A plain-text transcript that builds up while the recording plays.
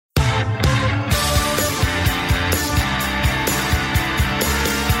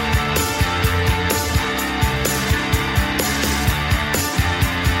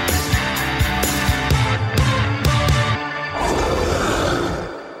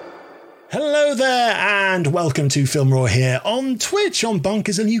Hello there, and welcome to Film Raw here on Twitch, on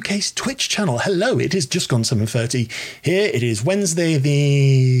Bonkers and UK's Twitch channel. Hello, it is just gone 7:30 here. It is Wednesday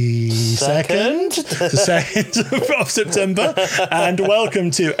the 2nd of September, and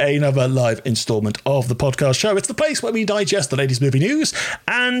welcome to another live instalment of the podcast show. It's the place where we digest the latest movie news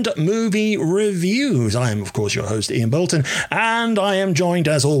and movie reviews. I am, of course, your host, Ian Bolton, and I am joined,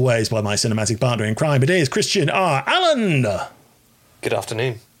 as always, by my cinematic partner in crime. It is Christian R. Allen. Good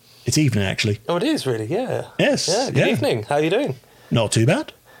afternoon. It's evening, actually. Oh, it is really, yeah. Yes. Yeah, good evening. How are you doing? Not too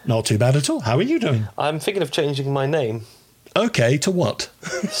bad. Not too bad at all. How are you doing? I'm thinking of changing my name. Okay, to what?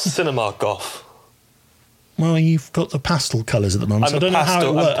 Cinema Goth. Well, you've got the pastel colours at the moment, so I don't know how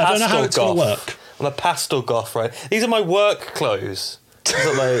it works. I don't know how it's going to work. I'm a pastel goth, right? These are my work clothes.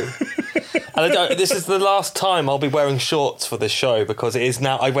 This is the last time I'll be wearing shorts for this show because it is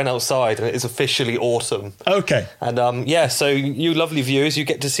now. I went outside and it is officially autumn. Okay. And so you lovely viewers, you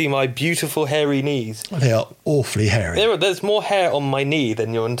get to see my beautiful hairy knees. They are awfully hairy. There's more hair on my knee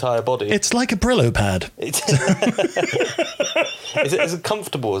than your entire body. It's like a Brillo pad. Is it as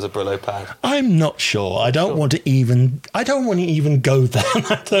comfortable as a Brillo pad? I'm not sure. I don't want to even go there in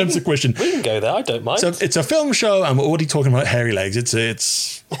that terms of question. We can go there. I don't mind. So it's a film show, and we're already talking about hairy legs. It's a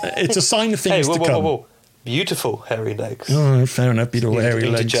sign of things to come. Whoa. Beautiful hairy legs. Oh, fair enough. Beautiful hairy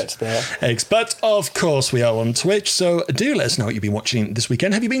legs. Interject there. Eggs. But of course, we are on Twitch, so do let us know what you've been watching this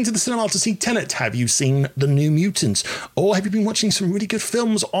weekend. Have you been to the cinema to see Tenet? Have you seen The New Mutants? Or have you been watching some really good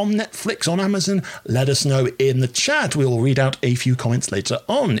films on Netflix, on Amazon? Let us know in the chat. We'll read out a few comments later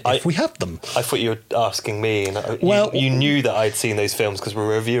on if we have them. I thought you were asking me, and you knew that I'd seen those films because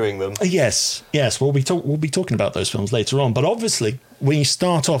we're reviewing them. Yes. We'll be talking about those films later on. But obviously, we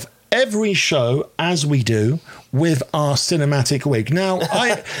start off every show, as we do, with our cinematic wig. Now,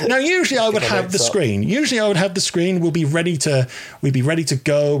 usually I would have the screen. We'll be ready to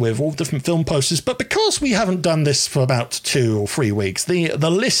go with all different film posters. But because we haven't done this for about 2 or 3 weeks, the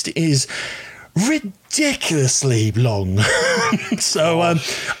list is ridiculously long. So I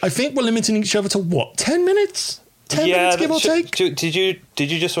think we're limiting each other to what? 10 minutes? 10 minutes, give or take. Did you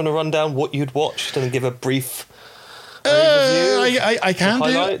just want to run down what you'd watched and give a brief? I can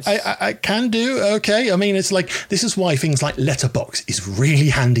do. I can do. Okay. I mean, it's like, this is why things like Letterboxd is really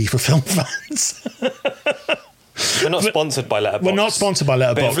handy for film fans. We're not sponsored by Letterboxd. We're not sponsored by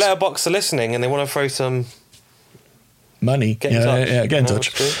Letterboxd. But if Letterboxd are listening and they want to throw some money, get in touch. Get in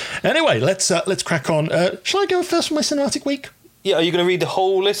touch. Anyway, let's crack on. Shall I go first for my cinematic week? Yeah, are you going to read the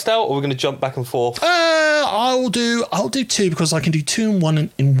whole list out, or we're going to jump back and forth? I'll do 2 because I can do 2 and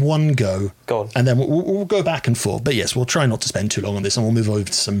 1 in one go. Go on. And then we'll go back and forth. But yes, we'll try not to spend too long on this, and we'll move over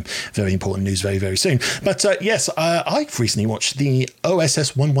to some very important news very, very soon. But yes, I've recently watched the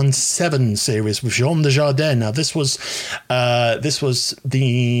OSS 117 series with Jean Dujardin. Now, this was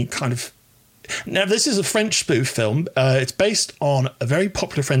the kind of... Now, this is a French spoof film. It's based on a very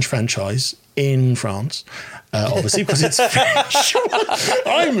popular French franchise in France. Obviously, because it's French.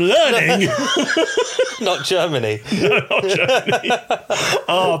 I'm learning. Not Germany. No, not Germany.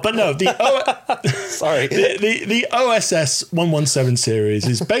 But no, sorry. The OSS 117 series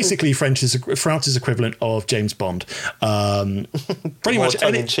is basically France's equivalent of James Bond. Pretty much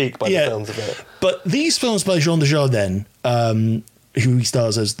tongue in cheek by the films of it. But these films by Jean Dujardin, who he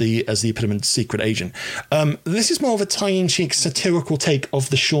stars as the epitomed secret agent, this is more of a tongue-in-cheek satirical take of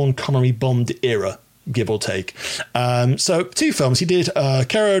the Sean Connery Bond era, give or take. So 2 films. He did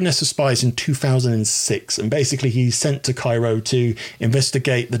Cairo Nest of Spies in 2006, and basically he's sent to Cairo to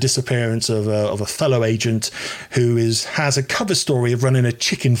investigate the disappearance of a fellow agent who has a cover story of running a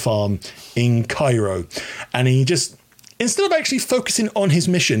chicken farm in Cairo, and he just... Instead of actually focusing on his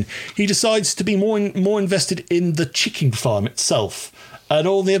mission, he decides to be more invested in the chicken farm itself and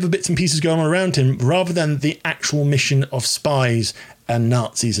all the other bits and pieces going on around him, rather than the actual mission of spies and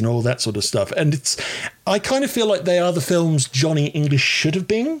Nazis and all that sort of stuff. And I kind of feel like they are the films Johnny English should have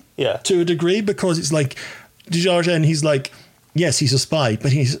been, to a degree, because it's like Dujardin, he's like, yes, he's a spy,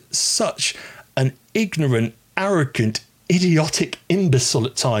 but he's such an ignorant, arrogant, idiotic imbecile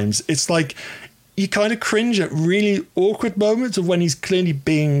at times. It's like... You kind of cringe at really awkward moments of when he's clearly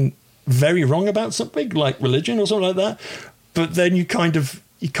being very wrong about something, like religion or something like that. But then you kind of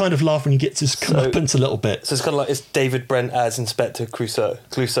laugh when he gets his comeuppance a little bit. So it's kind of like it's David Brent as Inspector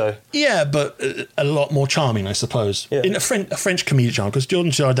Clouseau. Yeah, but a lot more charming, I suppose. Yeah. In a French comedic genre, because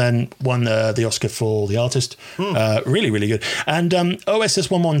Jean Dujardin won the Oscar for The Artist. Really, really good. And OSS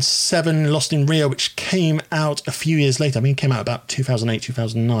 117 Lost in Rio, which came out a few years later. I mean, it came out about 2008,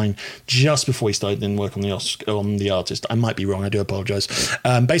 2009, just before he started in work on The Artist. I might be wrong. I do apologise.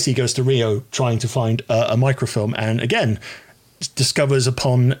 Basically, he goes to Rio trying to find a microfilm. And again... discovers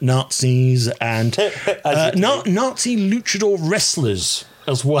upon Nazis and Nazi luchador wrestlers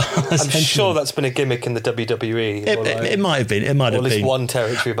as well. I'm sure that's been a gimmick in the WWE. It might have been. It might have at least been one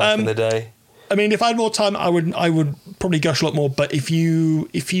territory back in the day. I mean, if I had more time, I would probably gush a lot more. But if you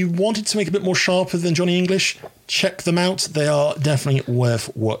wanted to make a bit more sharper than Johnny English, check them out. They are definitely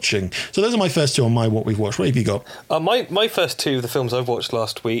worth watching. So those are my first two on my what we've watched. What have you got? My first two of the films I've watched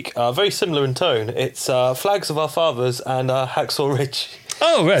last week are very similar in tone. It's Flags of Our Fathers and Hacksaw Ridge.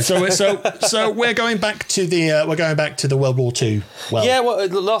 Oh, right. So we're going back to the World War II. Well,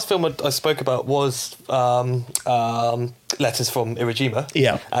 the last film I spoke about was Letters from Iwo Jima.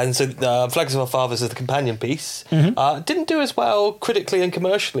 Yeah. And so Flags of Our Fathers is the companion piece. Didn't do as well critically and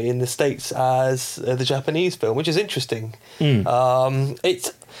commercially in the States as the Japanese film, which is interesting.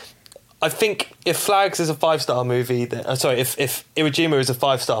 I think if Flags is a 5-star movie, if Iwo Jima is a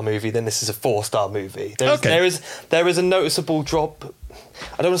 5-star movie, then this is a 4-star movie. There is a noticeable drop.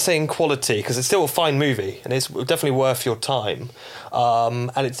 I don't want to say in quality because it's still a fine movie and it's definitely worth your time.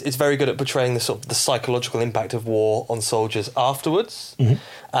 And it's very good at portraying the sort of the psychological impact of war on soldiers afterwards,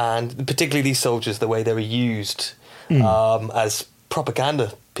 and particularly these soldiers, the way they were used as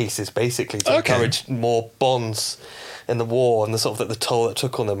propaganda pieces, basically to encourage more bonds in the war, and the sort of the toll that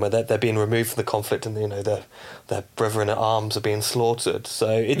took on them, where they're being removed from the conflict, and their brethren at arms are being slaughtered. So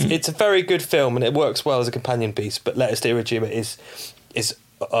it's a very good film, and it works well as a companion piece. But Letters to Iwo Jima is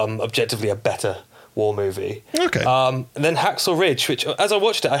objectively a better war movie. Okay. And then Hacksaw Ridge, which as I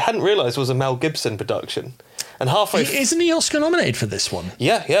watched it, I hadn't realised was a Mel Gibson production, and halfway isn't he Oscar nominated for this one?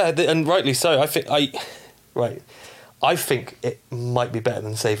 Yeah, and rightly so. I think it might be better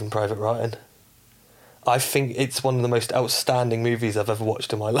than Saving Private Ryan. I think it's one of the most outstanding movies I've ever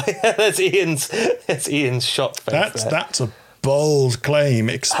watched in my life. That's Ian's shock face. That's a bold claim.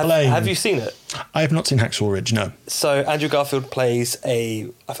 Explain. Have you seen it? I have not seen Hacksaw Ridge, no. So Andrew Garfield plays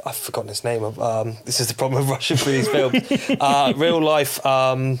I've forgotten his name. This is the problem with rushing through these films. Real life. If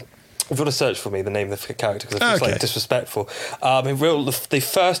you want to search for me the name of the character because it's like disrespectful. The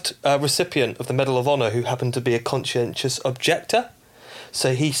first recipient of the Medal of Honor who happened to be a conscientious objector.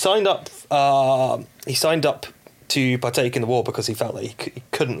 So he signed up. He signed up to partake in the war because he felt that he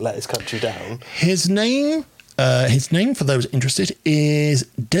couldn't let his country down. His name, for those interested, is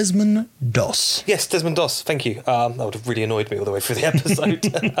Desmond Doss. Yes, Desmond Doss. Thank you. That would have really annoyed me all the way through the episode.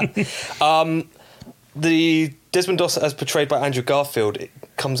 The Desmond Doss, as portrayed by Andrew Garfield,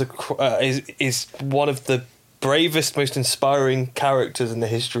 is one of the bravest, most inspiring characters in the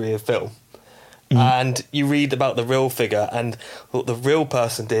history of film. And you read about the real figure, and what the real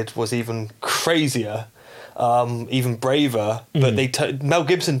person did was even crazier, even braver. But Mel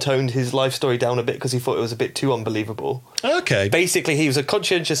Gibson toned his life story down a bit because he thought it was a bit too unbelievable. Okay. Basically, he was a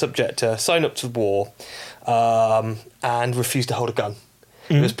conscientious objector, signed up to the war, and refused to hold a gun.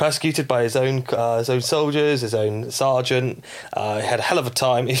 He was persecuted by his own soldiers, his own sergeant. He had a hell of a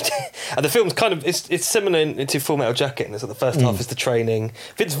time. And the film's kind of it's similar to Full Metal Jacket. And it's like the first half is the training.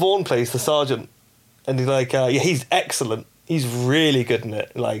 Vince Vaughn plays the sergeant, and he's he's excellent. He's really good in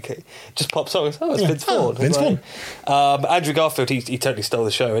it. Like, it just pops on. It's Vince Vaughn. Vince Vaughn. Andrew Garfield, he totally stole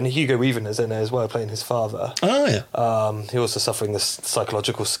the show, and Hugo Weaving is in there as well, playing his father. Oh yeah. He also suffering the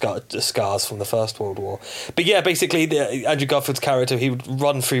psychological scars from the First World War. But yeah, basically, Andrew Garfield's character, he would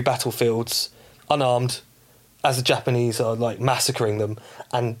run through battlefields unarmed, as the Japanese are like massacring them,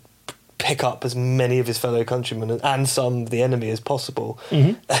 and pick up as many of his fellow countrymen and some of the enemy as possible,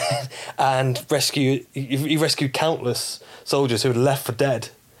 and he rescued countless soldiers who had left for dead.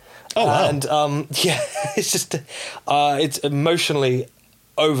 Oh wow! And it's just it's emotionally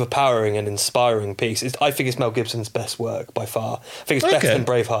overpowering and inspiring piece. I think it's Mel Gibson's best work by far. I think it's better than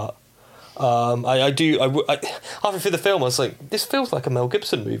Braveheart. Halfway through the film, I was like, this feels like a Mel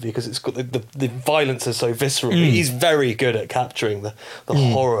Gibson movie because it's got the violence is so visceral. He's very good at capturing the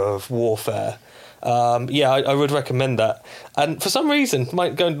horror of warfare. I would recommend that. And for some reason,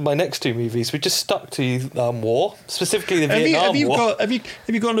 going to my next two movies, we just stuck to war, specifically the Vietnam War. Have you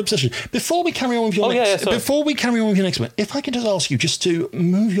got an obsession? Before we carry on with your next one, if I could just ask you just to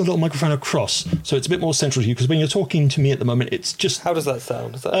move your little microphone across so it's a bit more central to you, because when you're talking to me at the moment, it's just... How does that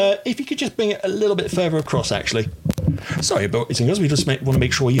sound? If you could just bring it a little bit further across, actually. Sorry, but it's we just want to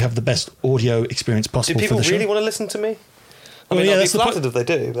make sure you have the best audio experience possible for the show. Do people really want to listen to me? I mean, I'd be flattered if they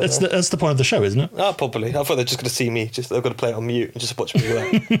do. But that's the point of the show, isn't it? Probably. I thought they're just going to see me. They've got to play it on mute and just watch me do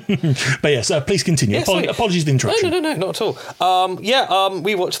that. But yes, please continue. Apologies for the interruption. No, not at all.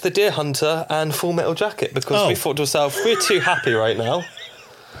 We watched The Deer Hunter and Full Metal Jacket because we thought to ourselves, we're too happy right now.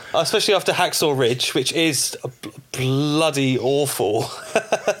 Especially after Hacksaw Ridge, which is bloody awful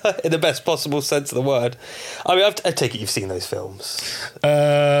in the best possible sense of the word. I mean, I take it you've seen those films.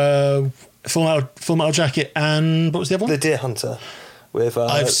 Full Metal Jacket and what was the other one? The Deer Hunter. With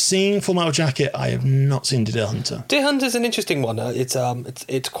I've seen Full Metal Jacket. I have not seen The Deer Hunter. Deer Hunter is an interesting one.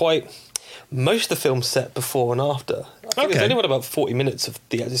 It's quite. Most of the film's set before and after. I think it's only about 40 minutes of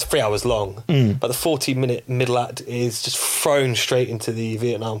it's 3 hours long, but the 40-minute middle act is just thrown straight into the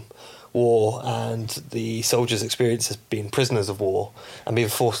Vietnam War and the soldiers' experience as being prisoners of war and being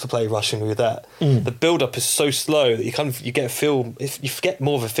forced to play Russian roulette. The build-up is so slow that you get a feel. If you get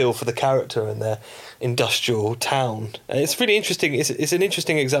more of a feel for the character and their industrial town. And it's really interesting. It's an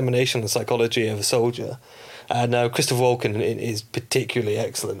interesting examination of the psychology of a soldier. And Christopher Walken is particularly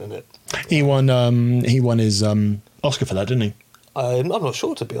excellent in it. He won his Oscar for that, didn't he? I'm not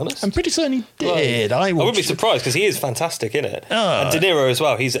sure, to be honest. I'm pretty certain he did. I wouldn't be surprised because he is fantastic in it. And De Niro as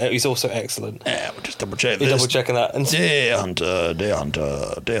well. He's also excellent. Yeah, we'll just double check You're this. double checking that. And Deer Hunter.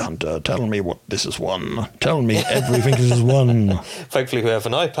 Tell me what this is one. Tell me everything this is one. Thankfully, we have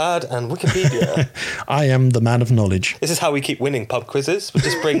an iPad and Wikipedia. I am the man of knowledge. This is how we keep winning pub quizzes. We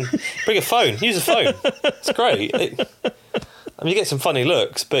just bring a phone. Use a phone. It's great. You get some funny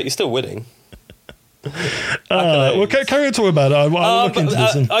looks, but you're still winning. Well, carry on talking about it. I'll look into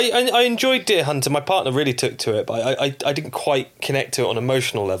this. I enjoyed Deer Hunter. My partner really took to it, but I didn't quite connect to it on an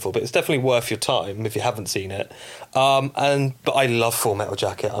emotional level. But it's definitely worth your time if you haven't seen it. But I love Full Metal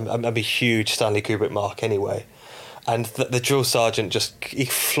Jacket. I'm a huge Stanley Kubrick mark anyway. And the drill sergeant he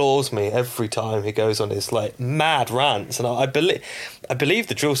floors me every time he goes on his like mad rants. And I believe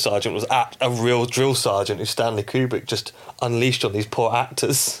the drill sergeant was a real drill sergeant who Stanley Kubrick just unleashed on these poor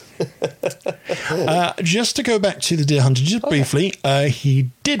actors. Just to go back to The Deer Hunter, just briefly, he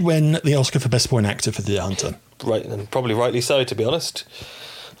did win the Oscar for Best Supporting Actor for The Deer Hunter. Right, and probably rightly so, to be honest.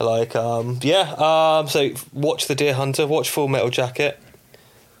 So watch The Deer Hunter, watch Full Metal Jacket.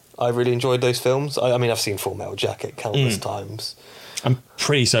 I really enjoyed those films. I mean, I've seen Full Metal Jacket countless times. I'm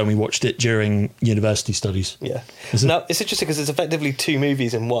pretty certain we watched it during university studies. Yeah. Now, it's interesting because it's effectively two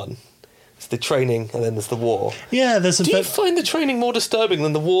movies in one. It's the training and then there's the war. Yeah, Do you find the training more disturbing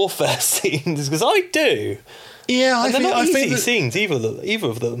than the warfare scenes? Because I do. Yeah, they're not easy scenes, either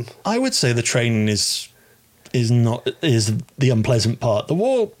of them. I would say the training is the unpleasant part. The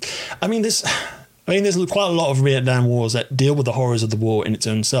war, there's quite a lot of Vietnam wars that deal with the horrors of the war in its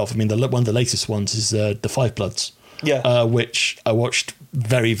own self. I mean, one of the latest ones is the Five Bloods, which I watched.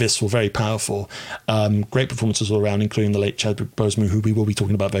 Very visceral, very powerful. Great performances all around, including the late Chadwick Boseman, who we will be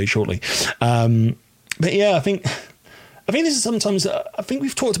talking about very shortly. But yeah, I think this is sometimes. I think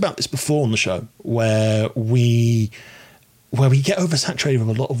we've talked about this before on the show, where we get oversaturated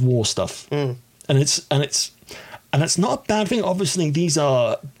with a lot of war stuff, and that's not a bad thing. Obviously, these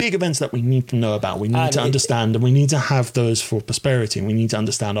are big events that we need to know about. We need to understand, and we need to have those for prosperity, and we need to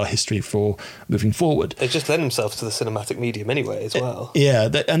understand our history for moving forward. They just lend themselves to the cinematic medium anyway, as well. Yeah,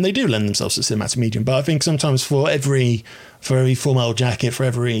 and they do lend themselves to the cinematic medium. But I think sometimes for every Full Metal Jacket, for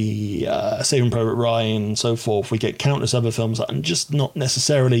every Saving Private Ryan, and so forth, we get countless other films that are just not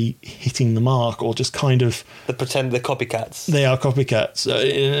necessarily hitting the mark, or just kind of they're copycats. They are copycats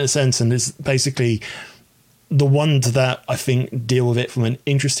in a sense, and it's basically the ones that I think deal with it from an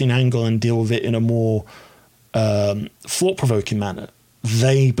interesting angle and deal with it in a more thought-provoking manner,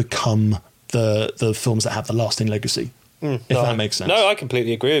 they become the films that have the lasting legacy, if that makes sense. No, I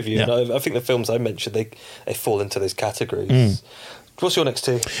completely agree with you. Yeah. I think the films I mentioned, they fall into those categories. What's your next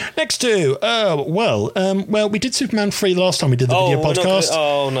two? Next two? Well, we did Superman 3 last time we did the video podcast.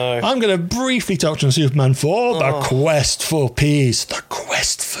 No. I'm going to briefly touch on Superman 4, The Quest for Peace. The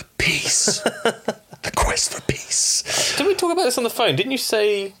Quest for Peace. The Quest for Peace. Did we talk about this on the phone? Didn't you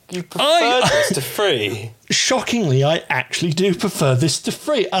say you preferred this to 3? Shockingly, I actually do prefer this to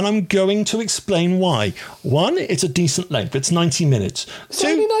 3, and I'm going to explain why. 1, it's a decent length. It's 90 minutes. It's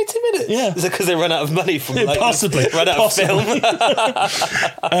only 90 minutes? Yeah. Is it because they run out of money from possibly run out of film?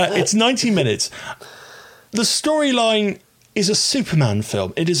 It's 90 minutes. The storyline is a Superman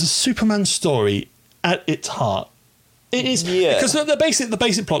film. It is a Superman story at its heart. It is, because the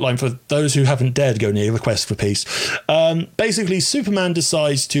basic plot line, for those who haven't dared go near The Quest for Peace, basically Superman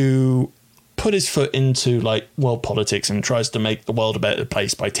decides to put his foot into world politics and tries to make the world a better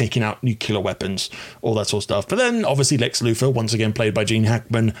place by taking out nuclear weapons, all that sort of stuff. But then obviously Lex Luthor, once again played by Gene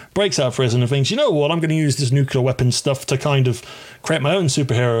Hackman, breaks out of prison and thinks, you know what, I'm going to use this nuclear weapon stuff to kind of create my own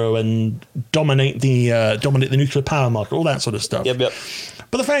superhero and dominate the nuclear power market, all that sort of stuff. Yep.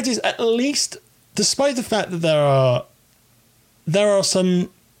 But the fact is, at least, despite the fact that there are some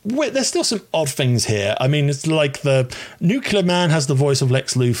there's still some odd things here. I mean, it's like the Nuclear Man has the voice of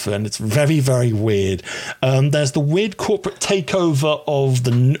Lex Luthor, and it's very, very weird. There's the weird corporate takeover of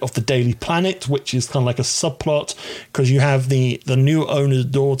the Daily Planet, which is kind of like a subplot, because you have the new owner's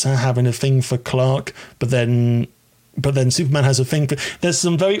daughter having a thing for Clark, but then Superman has a thing for... There's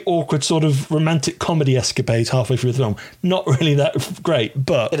some very awkward sort of romantic comedy escapades halfway through the film. Not really that great,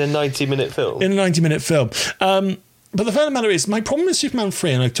 but... In a 90-minute film. But the fact of the matter is, my problem with Superman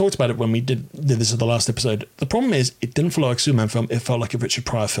 3, and I talked about it when we did this in the last episode, the problem is it didn't feel like a Superman film, it felt like a Richard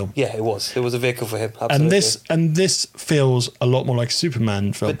Pryor film. Yeah, it was. It was a vehicle for him, absolutely. And this feels a lot more like a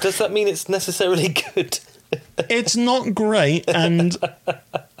Superman film. But does that mean it's necessarily good? It's not great, and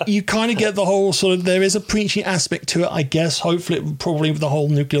you kind of get the whole sort of... There is a preachy aspect to it, I guess, hopefully, probably with the whole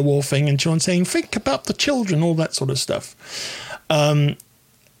nuclear war thing, and John saying, think about the children, all that sort of stuff.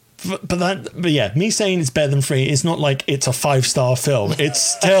 But yeah, me saying it's better than 3 is not like it's a 5-star film. It's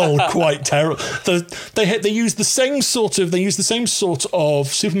still quite terrible. They use the same sort of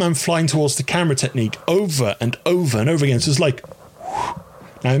Superman flying towards the camera technique over and over and over again. So it's like,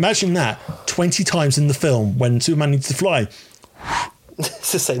 now imagine that 20 times in the film when Superman needs to fly.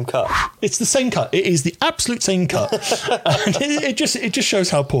 It's the same cut. It's the same cut. It is the absolute same cut. And it just shows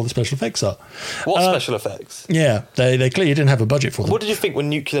how poor the special effects are. What special effects? Yeah, they clearly didn't have a budget for them. What did you think when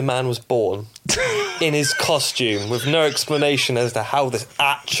Nuclear Man was born in his costume with no explanation as to how this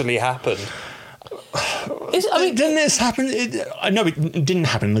actually happened? Didn't this happen? I know it didn't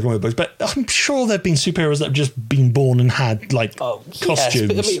happen in the comic books, but I'm sure there have been superheroes that have just been born and had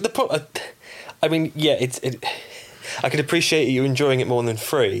costumes. Yes, but, I could appreciate you enjoying it more than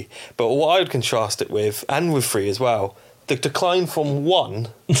 3, but what I would contrast it with, and with 3 as well, the decline from 1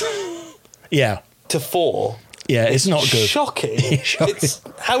 to 4. Yeah, it's not good. Shocking.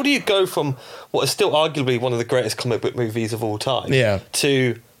 How do you go from what is still arguably one of the greatest comic book movies of all time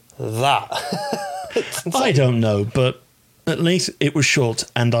to that? I don't know, but at least it was short,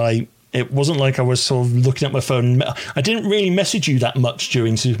 and it wasn't like I was sort of looking at my phone. I didn't really message you that much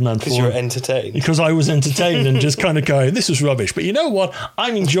during Superman 4. Because you were entertained. Because I was entertained and just kind of going, this is rubbish. But you know what?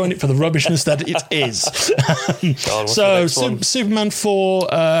 I'm enjoying it for the rubbishness that it is. So, Superman 4,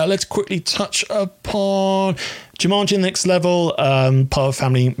 let's quickly touch upon Jumanji Next Level, part of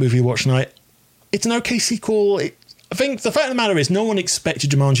Family Movie Watch Night. It's an okay sequel. I think the fact of the matter is no one expected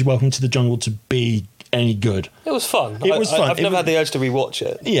Jumanji Welcome to the Jungle to be any good. It was fun. I've never had the urge to rewatch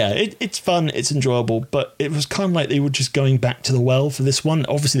it. Yeah, it's fun, it's enjoyable, but it was kind of like they were just going back to the well for this one.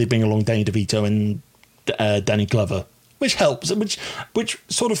 Obviously, they bring along Danny DeVito and Danny Glover, which helps, which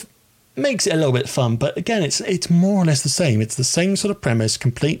sort of makes it a little bit fun. But again, it's more or less the same. It's the same sort of premise: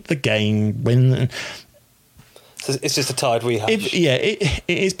 complete the game, win. So it's just a tired rehash. It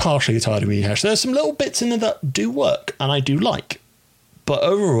is partially a tired rehash. There's some little bits in there that do work, and I do like, but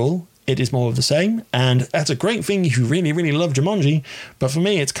overall, it is more of the same, and that's a great thing if you really, really love Jumanji. But for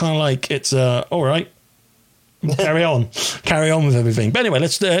me, it's kind of like it's all right. Carry on with everything. But anyway,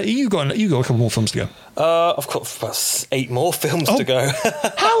 let's. You got a couple more films to go. I've got about 8 more films to go.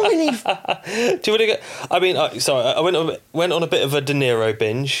 How many? Do you want to go? I mean, I went on a bit of a De Niro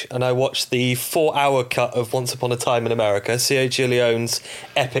binge, and I watched the 4-hour cut of Once Upon a Time in America, Sergio Leone's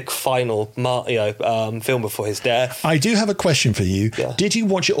epic final, film before his death. I do have a question for you. Yeah. Did you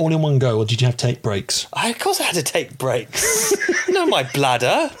watch it all in one go, or did you have to take breaks? Of course, I had to take breaks. No, my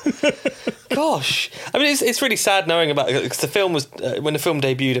bladder. Gosh, I mean, it's really sad knowing about it because the film was when the film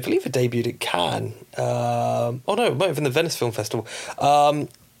debuted. I believe it debuted at Cannes. It might have been the Venice Film Festival. But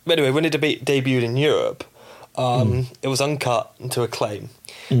anyway, when it debuted in Europe, it was uncut to acclaim.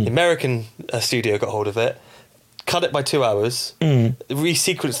 The American studio got hold of it, cut it by 2 hours,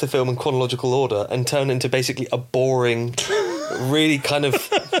 resequenced the film in chronological order, and turned it into basically a boring, really kind of.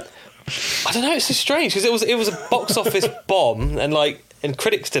 I don't know. It's so strange because it was a box office bomb, and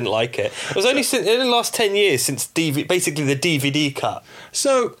critics didn't like it. It was only in the last 10 years since basically the DVD cut.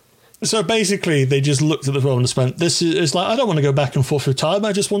 So basically, they just looked at the film and spent, it's like, I don't want to go back and forth with time.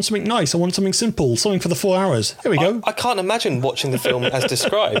 I just want something nice. I want something simple, something for the 4 hours. Here we go. I can't imagine watching the film as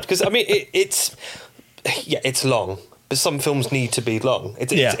described because, I mean, it's long. But some films need to be long.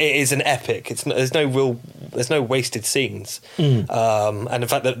 It is an epic. There's no wasted scenes. And in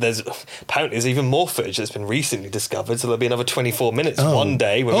fact, there's even more footage that's been recently discovered. So there'll be another 24 minutes one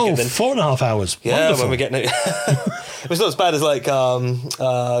day. When we get 4.5 hours. Yeah, wonderful. when we get it's not as bad as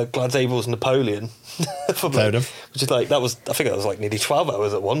Gladsables Napoleon. Which is like I think that was like nearly 12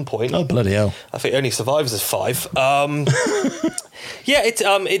 hours at one point. Oh bloody hell! I think it only survives as 5. Yeah,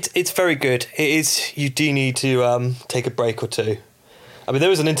 it's very good. It is. You do need to take a break or two. I mean, there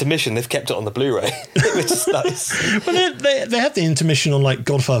was an intermission. They've kept it on the Blu-ray, which is nice. Well, they had the intermission on like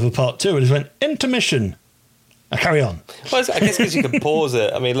Godfather Part 2, and it just went intermission. Carry on. Well, I guess because you can pause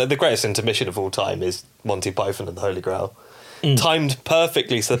it. I mean, like, the greatest intermission of all time is Monty Python and the Holy Grail. Timed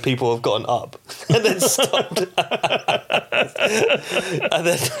perfectly so that people have gotten up and then stopped. And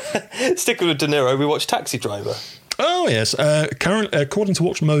then, sticking with De Niro, we watched Taxi Driver. Oh, yes. According to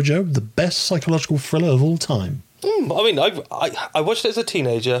Watch Mojo, the best psychological thriller of all time. I mean, I watched it as a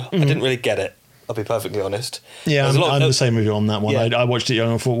teenager. I didn't really get it. I'll be perfectly honest. Yeah, I'm the same with you on that one. Yeah. I watched it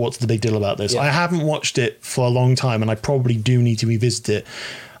young and thought, what's the big deal about this? Yeah. I haven't watched it for a long time, and I probably do need to revisit it.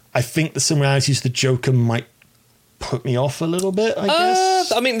 I think the similarities to the Joker might put me off a little bit, I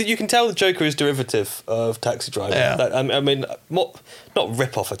guess. I mean, you can tell the Joker is derivative of Taxi Driver. Yeah. I mean, not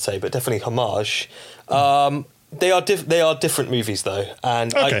rip-off, I'd say, but definitely homage. They are different movies, though.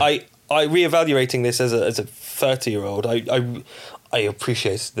 And okay. I re-evaluating this as a 30-year-old, I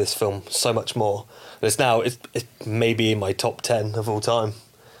appreciate this film so much more. And it's maybe in my top 10 of all time.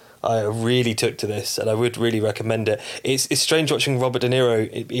 I really took to this, and I would really recommend it. It's strange watching Robert De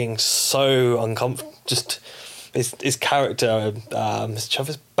Niro being so uncomfortable. Just his character, is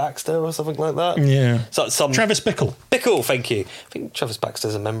Travis Baxter or something like that? Yeah. Travis Bickle. Bickle, thank you. I think Travis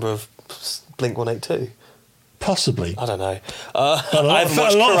Baxter's a member of Blink-182. Possibly. I don't know. I haven't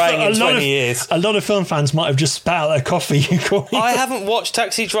watched Kerrang! In 20 years. A lot of film fans might have just spat out their coffee. I haven't watched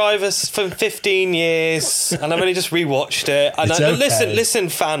Taxi Driver for 15 years, and I've only just rewatched it. And listen,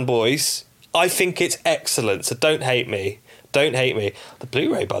 fanboys, I think it's excellent, so don't hate me. Don't hate me. The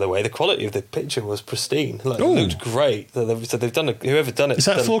Blu-ray, by the way, the quality of the picture was pristine. Like, it looked great. So they've done it. Whoever done it. Is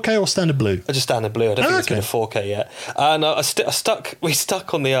that 4K or standard blue? Just standard blue. I don't think it's been a 4K yet. And we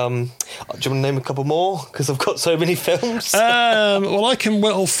stuck on the. Do you want to name a couple more? Because I've got so many films. Well, I can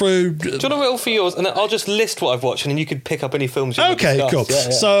whittle through. Do you want to whittle for yours, and then I'll just list what I've watched, and then you can pick up any films you want to discuss. Cool. Yeah.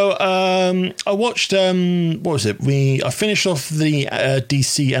 So I watched. What was it? I finished off the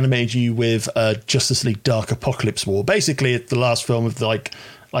DC animated U with Justice League Dark Apocalypse War. Basically, the last film of like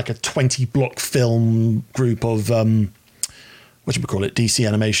a 20 block film group of DC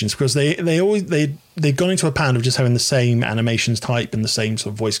animations, because they've gone into a pattern of just having the same animations type and the same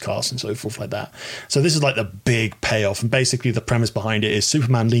sort of voice cast and so forth like that. So this is like the big payoff, and basically the premise behind it is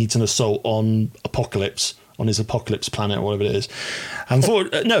Superman leads an assault on his Apocalypse planet or whatever it is. And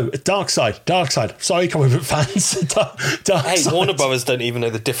Darkseid. Sorry, comic book fans. Darkseid. Warner Brothers don't even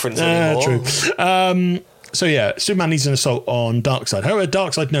know the difference anymore. True. So yeah, Superman leads an assault on Darkseid. However,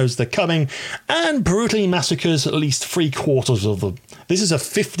 Darkseid knows they're coming and brutally massacres at least 3/4 of them. This is a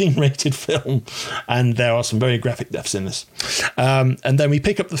 15-rated film, and there are some very graphic deaths in this. And then we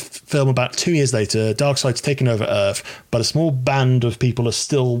pick up the film about 2 years later. Darkseid's taken over Earth, but a small band of people are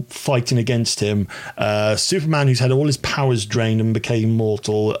still fighting against him. Superman, who's had all his powers drained and became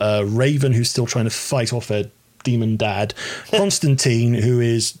mortal. Raven, who's still trying to fight off her demon dad. Constantine, who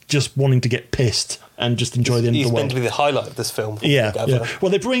is just wanting to get pissed and just enjoy the end of the world. He's meant to be the highlight of this film. Yeah.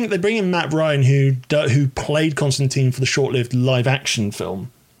 Well, they bring in Matt Ryan, who played Constantine for the short-lived live-action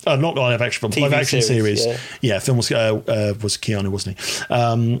film. Not live-action film, live-action series. Yeah, film was Keanu, wasn't he?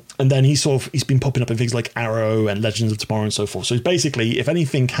 And then he's been popping up in things like Arrow and Legends of Tomorrow and so forth. So basically, if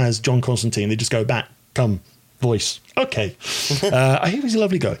anything has John Constantine, they just go back, come, voice. Okay. I hear he's a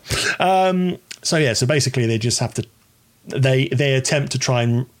lovely guy. So basically, they just have to. They attempt to try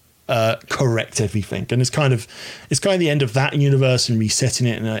and correct everything, and it's kind of the end of that universe and resetting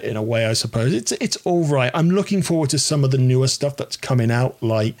it in a way, I suppose. It's all right. I'm looking forward to some of the newer stuff that's coming out,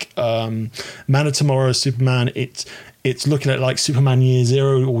 like Man of Tomorrow, Superman. It's looking at like Superman Year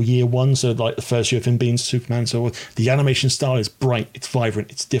Zero or Year One, so like the first year of him being Superman. So the animation style is bright, it's vibrant,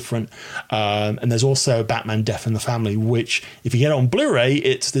 it's different. And there's also Batman Death in the Family, which if you get it on Blu-ray,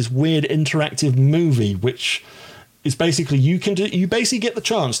 it's this weird interactive movie, which is basically you basically get the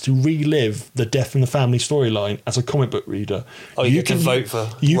chance to relive the Death in the Family storyline as a comic book reader. Oh, you can vote for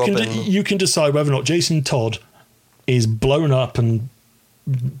Robin. You can decide whether or not Jason Todd is blown up and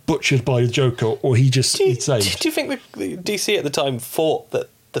butchered by the Joker, or he just saved. Do you think the DC at the time thought that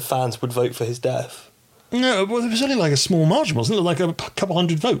the fans would vote for his death? No, well, it was only like a small margin, wasn't it? Like a couple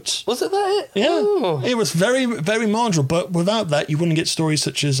hundred votes. Was it that? Yeah, It was very, very marginal. But without that, you wouldn't get stories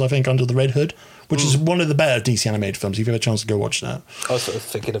such as, I think, Under the Red Hood, which is one of the better DC animated films. If you have a chance to go watch that. I was sort of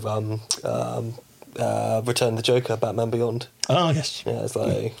thinking of Return of the Joker, Batman Beyond. Oh, yes. Yeah, it's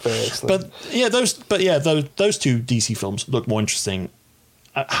like very excellent. Those two DC films look more interesting.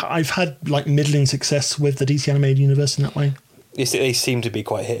 I've had like middling success with the DC animated universe in that way. Yes, they seem to be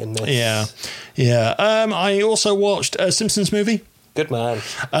quite hit and miss. Yeah. I also watched a Simpsons movie. Good man.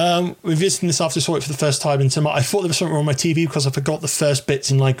 We visited this after I saw it for the first time in cinema. I thought there was something wrong with my TV because I forgot the first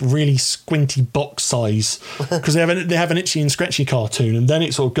bits in like really squinty box size because they have an Itchy and Scratchy cartoon, and then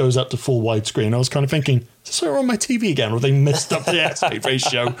it sort of goes up to full widescreen. I was kind of thinking, is there something wrong with my TV again, or have they messed up the aspect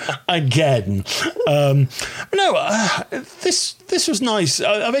ratio again? This was nice.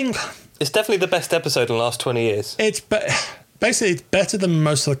 I mean, it's definitely the best episode in the last 20 years. Basically, it's better than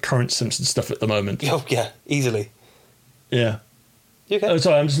most of the current Simpsons stuff at the moment. Oh yeah, easily. Yeah. You okay? Oh,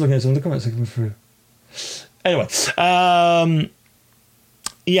 sorry, I'm just looking at some of the comments that come through. Anyway,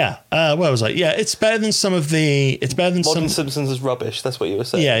 where was I? Yeah, it's better than some of the. It's better than Modern Simpsons is rubbish. That's what you were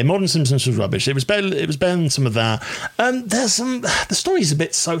saying. Yeah, Modern Simpsons was rubbish. It was better than some of that. There's some. The story's a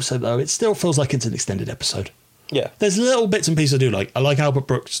bit so-so though. It still feels like it's an extended episode. Yeah. There's little bits and pieces I do like. I like Albert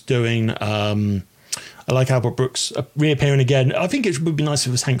Brooks reappearing again. I think it would be nice if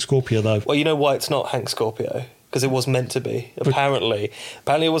it was Hank Scorpio though. Well, you know why it's not Hank Scorpio? Because it was meant to be. Apparently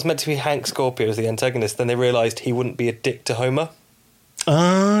it was meant to be Hank Scorpio as the antagonist. Then they realised he wouldn't be a dick to Homer.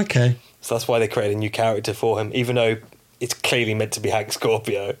 Ah, okay. So that's why they created a new character for him, even though it's clearly meant to be Hank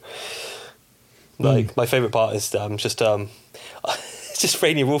Scorpio. Like, my favourite part is it's just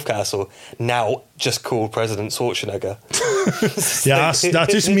Rainier Wolfcastle, now just called President Schwarzenegger. Yes,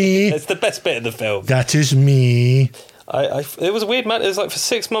 that is me. It's the best bit of the film. That is me. It was a weird, man. It was like for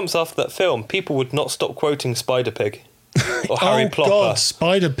 6 months after that film, people would not stop quoting Spider-Pig. Or Harry Plopper. God,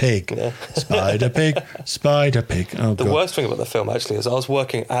 Spider-Pig. Yeah. Spider-Pig, Spider-Pig. Oh, the worst thing about the film, actually, is I was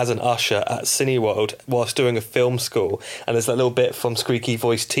working as an usher at Cineworld whilst doing a film school, and there's that little bit from Squeaky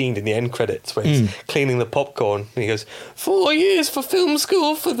Voice Teen in the end credits where he's cleaning the popcorn, and he goes, 4 years for film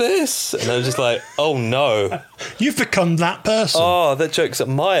school for this. And I was just like, oh, no. You've become that person. Oh, that joke's at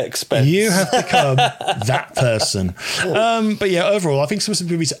my expense. You have become that person. But yeah, overall, I think some of the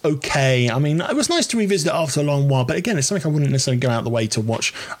movies are okay. I mean, it was nice to revisit it after a long while, but again, it's something I wouldn't necessarily go out of the way to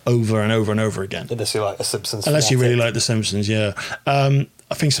watch over and over and over again. Unless you like The Simpsons. Unless you really like The Simpsons, yeah. I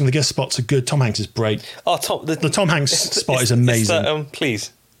think some of the guest spots are good. Tom Hanks is great. Oh, the Tom Hanks spot is amazing.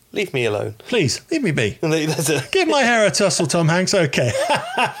 Please, leave me alone. Please, leave me be. Give my hair a tussle, Tom Hanks. Okay.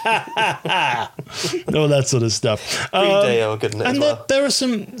 All that sort of stuff. Green Day are good in it and as well. There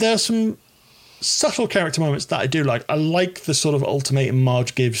are some subtle character moments that I do like. I like the sort of ultimatum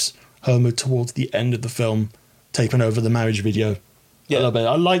Marge gives Homer towards the end of the film, taping over the marriage video. Yeah. A little bit.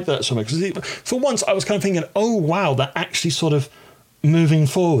 I like that so much. Because for once, I was kind of thinking, oh, wow, they're actually sort of moving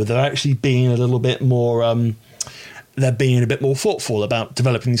forward. They're actually being a little bit more... they're being a bit more thoughtful about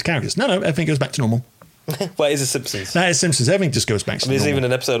developing these characters. No, everything goes back to normal. Well, it is The Simpsons. That is Simpsons. Everything just goes back to normal. There's even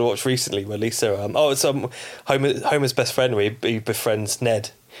an episode I watched recently where Lisa... it's Homer's best friend where he befriends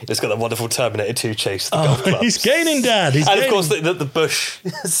Ned. He's got that wonderful Terminator 2 chase to the golf clubs. He's gaining, Dad. Of course, the bush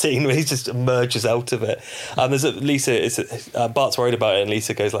scene where he just emerges out of it. Bart's worried about it, and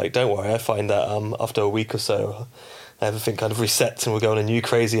Lisa goes like, "Don't worry, I find that after a week or so, everything kind of resets and we'll go on a new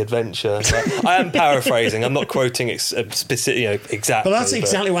crazy adventure." I am paraphrasing. I'm not quoting specific, exactly. But that's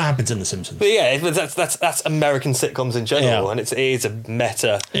exactly what happens in The Simpsons. But yeah, that's American sitcoms in general, and it is a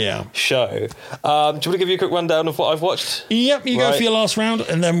meta show. Do you want to give you a quick rundown of what I've watched? Yep, you go for your last round,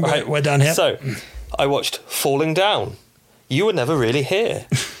 and then we're done here. So, I watched Falling Down, You Were Never Really Here,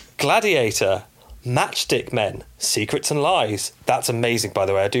 Gladiator, Matchstick Men, Secrets and Lies. That's amazing, by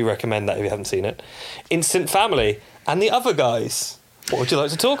the way. I do recommend that if you haven't seen it. Instant Family, and The Other Guys. What would you like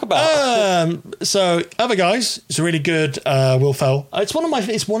to talk about? So, Other Guys is a really good Will Ferrell. It's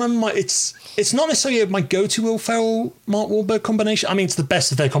not necessarily my go-to Will Ferrell Mark Wahlberg combination. I mean, it's the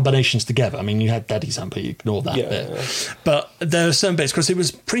best of their combinations together. I mean, you had Daddy's Hamper, you ignore that bit. Yeah. But there are certain bits because it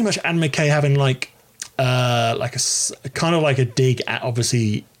was pretty much Adam McKay having like a kind of like a dig at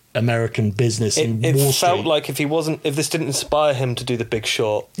obviously American business in Wall Street. It felt like if this didn't inspire him to do The Big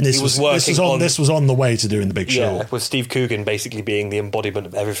Short, this was on the way to doing The Big Short. With Steve Coogan basically being the embodiment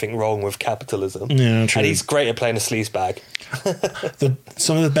of everything wrong with capitalism. Yeah, true. And he's great at playing a sleazebag.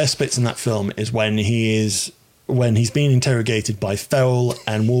 Some of the best bits in that film is when he's being interrogated by Ferrell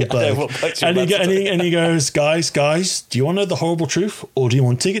and Wahlberg, and he goes, guys, do you want to know the horrible truth, or do you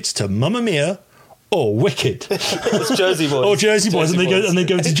want tickets to Mamma Mia? Or Wicked. It's Jersey Boys. Or Jersey Boys, and they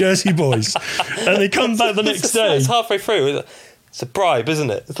go to Jersey Boys. And they come back the next day. It's halfway through. It's a bribe, isn't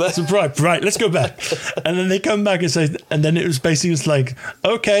it? It's a bribe. Right, let's go back. And then they come back and say, and then it was basically like,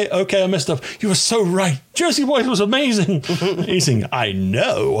 okay, I messed up. You were so right. Jersey Boys was amazing. He's saying, I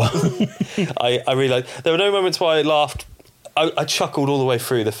know. I really liked. There were no moments where I laughed. I chuckled all the way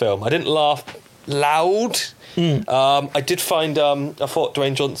through the film. I didn't laugh loud. I did find I thought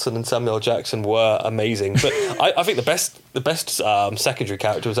Dwayne Johnson and Samuel Jackson were amazing, but I think the best the best secondary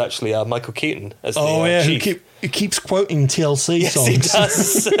character was actually Michael Keaton as the chief. Who keeps quoting TLC songs. He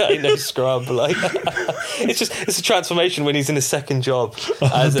does. I know, Scrub. Like, it's a transformation when he's in his second job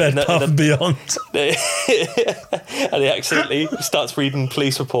as Bed Bath and Beyond, and he accidentally starts reading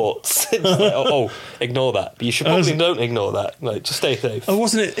police reports. It's like, oh, ignore that. But you should probably don't ignore that. Like, just stay safe. Oh,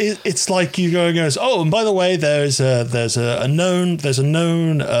 wasn't it? It's like you go and goes, oh, and by the way, there's a known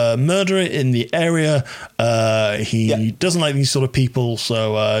murderer in the area. He doesn't like these sort of people,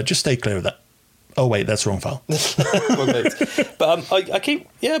 so just stay clear of that. Oh wait, that's the wrong file. But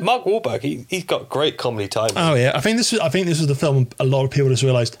Mark Wahlberg, he's got great comedy timing. Oh yeah, I think this was the film a lot of people just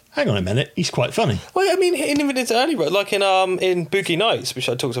realised, hang on a minute, he's quite funny. Well, I mean, even his early role, like in Boogie Nights, which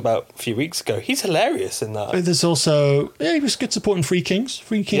I talked about a few weeks ago, he's hilarious in that. But there's also he was good supporting Three Kings.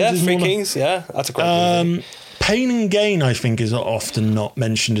 Three Kings, that's a great movie. Pain and Gain, I think, is often not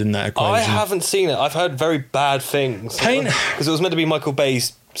mentioned in that equation. I haven't seen it. I've heard very bad things. Pain, because it was meant to be Michael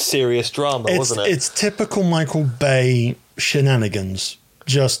Bay's serious drama, wasn't it? It's typical Michael Bay shenanigans,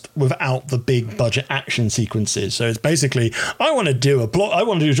 just without the big budget action sequences. So it's basically, I want to do a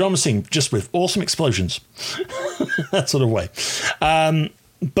drama scene just with awesome explosions, that sort of way.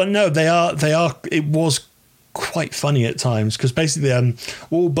 But no, they are. It was quite funny at times because basically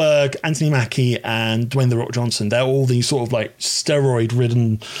Wahlberg, Anthony Mackie and Dwayne The Rock Johnson, they're all these sort of like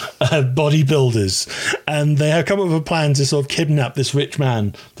steroid-ridden bodybuilders, and they have come up with a plan to sort of kidnap this rich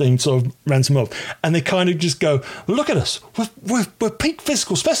man, then sort of ransom him off, and they kind of just go, look at us, we're peak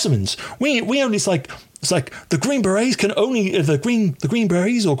physical specimens. We only it's like the Green Berets can only the Green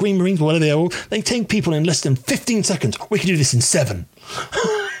Berets or Green Marines or whatever they are, they take people in less than 15 seconds. We can do this in 7.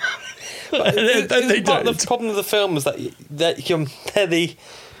 The problem of the film is that they're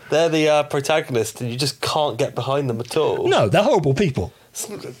the protagonist, and you just can't get behind them at all. No, they're horrible people.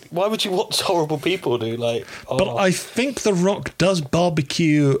 Why would you watch horrible people do like? Oh. But I think The Rock does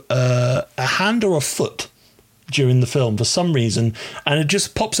barbecue a hand or a foot during the film for some reason, and it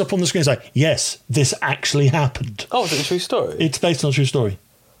just pops up on the screen. It's like, yes, this actually happened. Oh, is it a true story? It's based on a true story.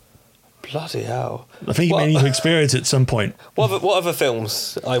 Bloody hell. I think you may need to experience it at some point. What other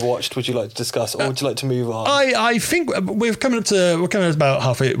films I watched would you like to discuss, or would you like to move on? I think we're coming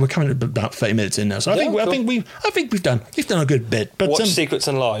up about 30 minutes in now. So I think we've done a good bit. But watch Secrets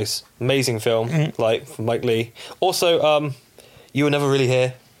and Lies. Amazing film, like from Mike Leigh. Also, You Were Never Really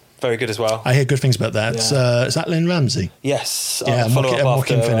Here. Very good as well. I hear good things about that. Yeah. Is that Lynn Ramsey? Yes. Yeah,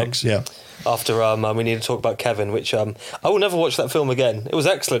 Joaquin Phoenix, yeah. After we need to talk about Kevin, which I will never watch that film again. It was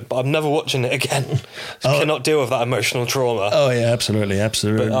excellent, but I'm never watching it again. I cannot deal with that emotional trauma. Oh yeah, absolutely.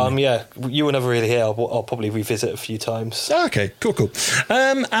 But You Were Never Really Here. I'll probably revisit a few times. Okay, cool.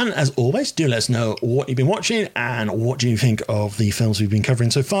 And as always, do let us know what you've been watching and what do you think of the films we've been covering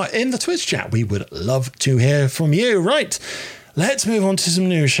so far in the Twitch chat. We would love to hear from you. Right, let's move on to some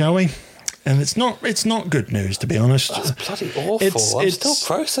news, shall we? And it's not good news, to be honest. That's bloody awful. I'm still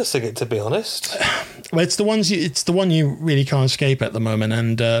processing it, to be honest. Well, it's the one you really can't escape at the moment.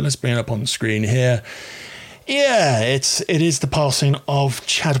 And let's bring it up on the screen here. Yeah, it is the passing of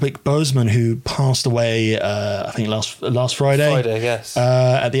Chadwick Boseman, who passed away, I think last Friday. Friday, yes.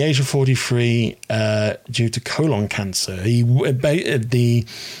 At the age of 43, due to colon cancer. The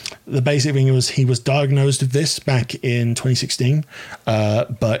basic thing was he was diagnosed with this back in 2016,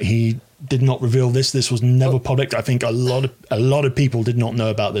 but he did not reveal this. This was never public. I think a lot of people did not know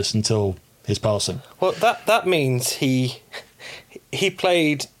about this until his passing. Well, that means he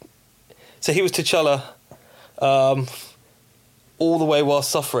played. So he was T'Challa, all the way while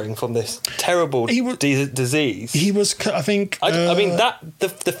suffering from this terrible disease. He was, I think. I mean that the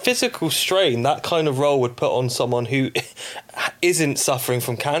physical strain that kind of role would put on someone who isn't suffering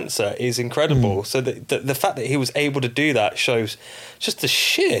from cancer is incredible. So the fact that he was able to do that shows just the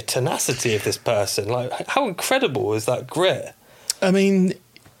sheer tenacity of this person. Like, how incredible is that grit? I mean,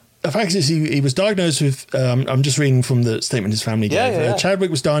 the fact is he was diagnosed with, I'm just reading from the statement his family gave. Yeah. Chadwick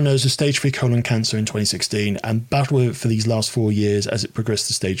was diagnosed with stage 3 colon cancer in 2016 and battled with it for these last 4 years as it progressed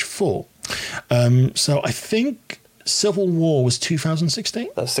to stage 4. So I think Civil War was 2016?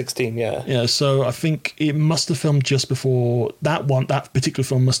 That's 16, yeah. Yeah, so I think it must have filmed just before, that particular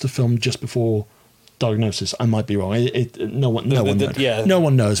film must have filmed just before diagnosis. I might be wrong. No one knows. Yeah. No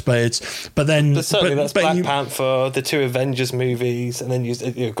one knows, but certainly that's Black Panther, the 2 Avengers movies, and then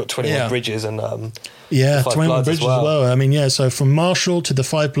you've got 21 Bridges and 21 Bridges as well. I mean, so from Marshall to The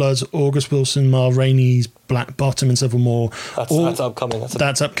Five Bloods, August Wilson, Ma Rainey's Black Bottom and several more. That's upcoming.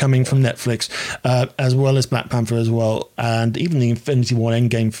 That's upcoming from Netflix, as well as Black Panther as well. And even the Infinity War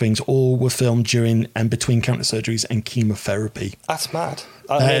Endgame things all were filmed during and between cancer surgeries and chemotherapy. That's mad.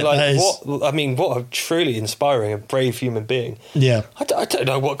 What a truly inspiring and brave human being. Yeah. I don't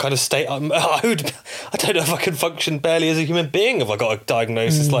know what kind of state I don't know if I can function barely as a human being if I got a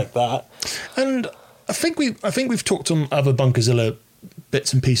diagnosis like that. And I think we've talked on other Bunkerzilla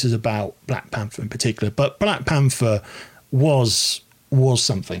bits and pieces about Black Panther in particular, but Black Panther was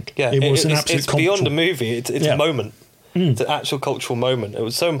something. Yeah, it was an absolute. It's beyond a movie. It's a moment. It's an actual cultural moment. It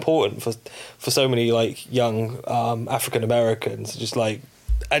was so important for so many like young African Americans. Just like,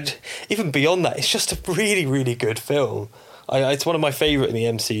 and even beyond that, it's just a really, really good film. It's one of my favourite in the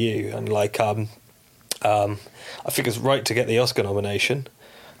MCU, and like I think it's right to get the Oscar nomination.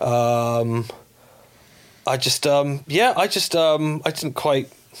 I didn't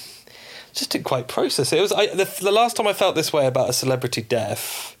quite process it. It was the last time I felt this way about a celebrity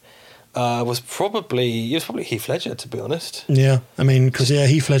death was probably Heath Ledger, to be honest. Yeah, I mean, because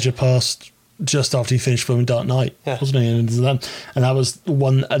Heath Ledger passed just after he finished filming Dark Knight, wasn't he? And that was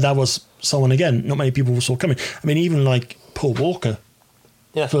one. That was someone again. Not many people saw coming. I mean, even like Paul Walker.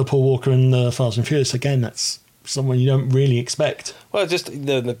 Yeah, for Paul Walker in Fast and Furious again. That's someone you don't really expect. Well, just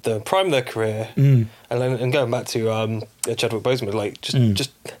the prime of their career, and going back to Chadwick Boseman, like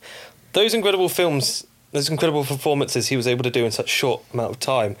just those incredible films, those incredible performances he was able to do in such a short amount of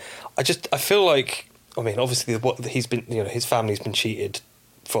time. I feel like, I mean, obviously what he's been, his family's been cheated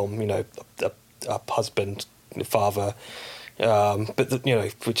from, a husband, father, but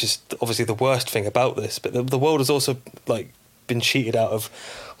which is obviously the worst thing about this. But the world has also like been cheated out of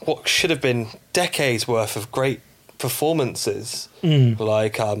what should have been decades worth of great performances,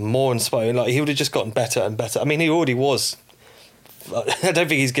 like more inspiring. Like he would have just gotten better and better. I mean, he already was. I don't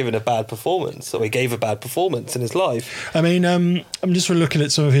think he's given a bad performance, or he gave a bad performance in his life. I mean, I'm just looking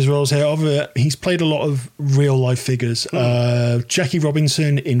at some of his roles here. He's played a lot of real life figures. Jackie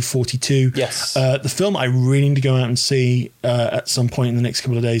Robinson in 42. Yes. The film I really need to go out and see at some point in the next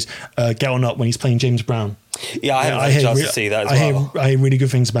couple of days. Get On Up, when he's playing James Brown. Yeah, I haven't had a chance to see that as well. I hear really good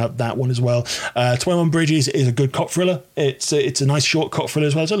things about that one as well. 21 Bridges is a good cop thriller. It's a nice short cop thriller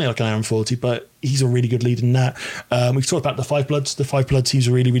as well. It's only like an hour and 40, but he's a really good lead in that. We've talked about The Five Bloods. The Five Bloods, he's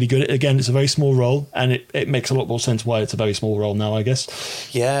really, really good. Again, it's a very small role, and it makes a lot more sense why it's a very small role now, I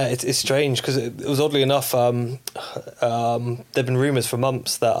guess. Yeah, it's strange, because it was oddly enough, there've been rumours for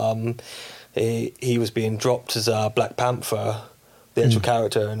months that he was being dropped as Black Panther, the actual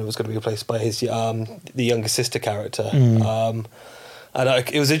character, and it was going to be replaced by his the younger sister character. And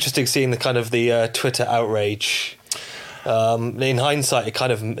it was interesting seeing the kind of the Twitter outrage. In hindsight,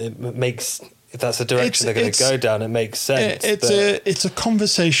 it makes, if that's the direction they're going to go down, it makes sense. It's a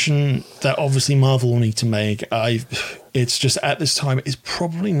conversation that obviously Marvel will need to make. It's just at this time, it's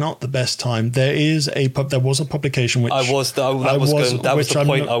probably not the best time. There was a publication which that was the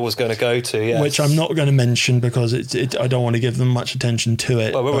point I was going to go to. Yes. Which I'm not going to mention because I don't want to give them much attention to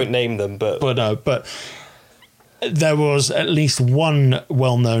it. Well, we won't name them, but there was at least one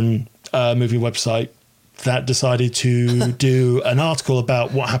well-known movie website that decided to do an article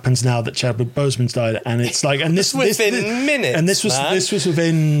about what happens now that Chadwick Boseman's died, and it's like, and this within minutes, and this was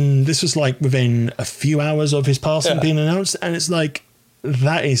like within a few hours of his passing being announced, and it's like,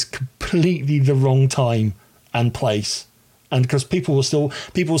 that is completely the wrong time and place, and because people are still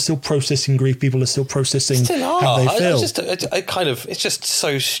processing grief, people are still processing how they feel. It's just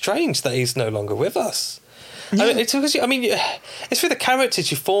so strange that he's no longer with us. Yeah. It's for the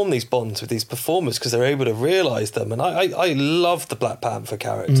characters you form these bonds with these performers, because they're able to realise them. And I love the Black Panther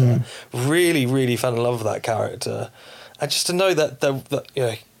character. Really, really fell in love with that character. And just to know that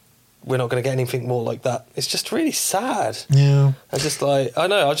we're not going to get anything more like that, it's just really sad. Yeah. I was just a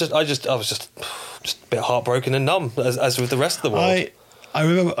bit heartbroken and numb, as with the rest of the world. I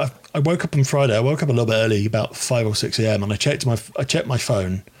remember I woke up on Friday. I woke up a little bit early, about 5 or 6 a.m. and I checked my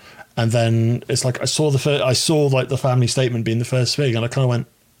phone. And then it's like I saw like the family statement being the first thing, and I kind of went,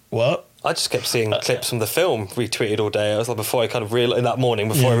 "What?" I just kept seeing clips from the film retweeted all day. I was like, before I kind of realised I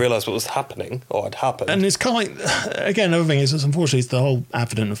realised what was happening or had happened. And it's kind of like, again, another thing is, unfortunately, it's the whole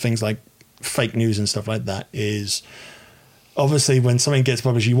advent of things like fake news and stuff like that. Is obviously when something gets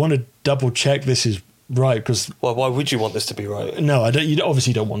published, you want to double check this is right, because why would you want this to be right? No, I don't. You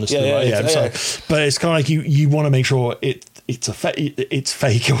obviously don't want this to be right. Yeah. But it's kind of like you want to make sure it's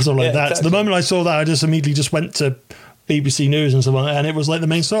fake or something like that. Exactly. So the moment I saw that, I just immediately just went to BBC News and so on, and it was like the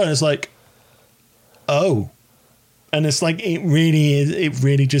main story, and it's like, oh, and it's like it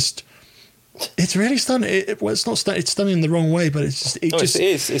really just It's really stunning. It's not stunning. It's stunning in the wrong way, but it's just.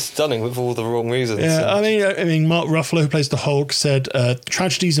 It's stunning with all the wrong reasons. Yeah, I mean, Mark Ruffalo, who plays the Hulk, said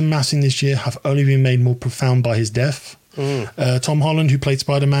tragedies amassing this year have only been made more profound by his death. Tom Holland, who played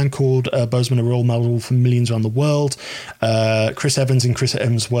Spider-Man, called Boseman a role model for millions around the world. Chris Evans and Chris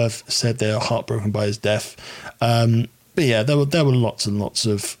Hemsworth said they are heartbroken by his death. But yeah, there were lots and lots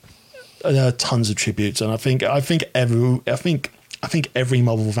of tons of tributes, and I think every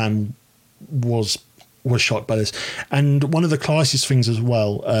Marvel fan was shocked by this. And one of the classiest things as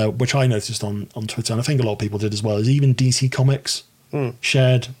well, which I noticed on Twitter, and I think a lot of people did as well, is even DC Comics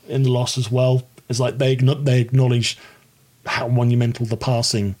shared in the loss as well. It's like they acknowledged how monumental the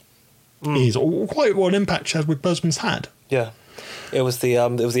passing is, or quite what impact Chadwick Boseman's had. Yeah, it was the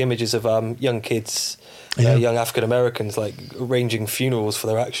images of young kids. Young African Americans like arranging funerals for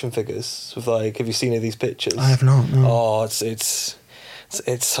their action figures. With like, have you seen any of these pictures? I have not. No. Oh, it's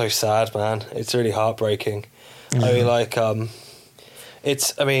so sad, man. It's really heartbreaking. Yeah. I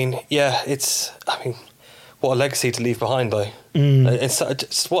mean, what a legacy to leave behind, though.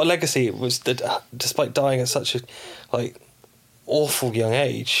 It's what a legacy it was, despite dying at such a awful young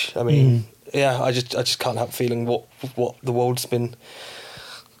age. I mean, I just can't help feeling what the world's been.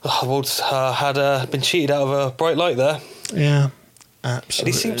 The world's been cheated out of a bright light there. Yeah, absolutely. And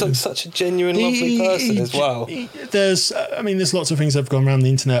he seems like such a genuine, lovely person as well. There's lots of things that have gone around the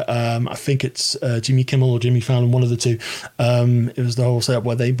internet. I think it's Jimmy Kimmel or Jimmy Fallon, one of the two. It was the whole setup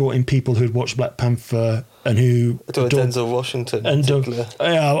where they brought in people who'd watched Black Panther and who... Denzel Washington in particular.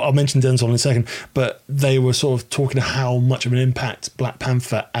 I'll mention Denzel in a second. But they were sort of talking how much of an impact Black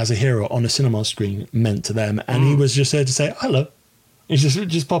Panther as a hero on a cinema screen meant to them. And he was just there to say, hello. You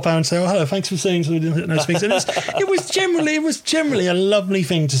just pop out and say, "Oh, hello, thanks for saying so." Nice things. And it was generally a lovely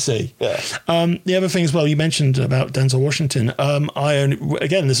thing to see. Yeah. The other thing as well, you mentioned about Denzel Washington.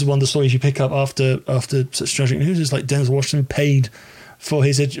 Again, this is one of the stories you pick up after such tragic news. Is like Denzel Washington paid for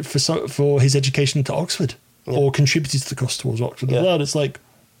his education to Oxford, or contributed to the cost towards Oxford as well. It's like,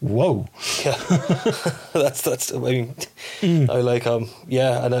 whoa. Yeah. that's. I mean, I like I know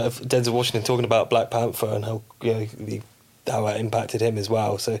Denzel Washington talking about Black Panther and how how it impacted him as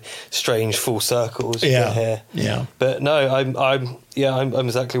well. So strange full circles here. Yeah. But no, I'm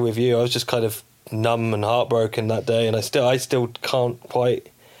exactly with you. I was just kind of numb and heartbroken that day, and I still can't quite.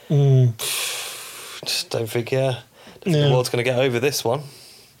 Just don't think the world's going to get over this one.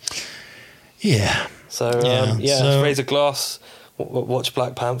 Yeah. So so raise a glass. Watch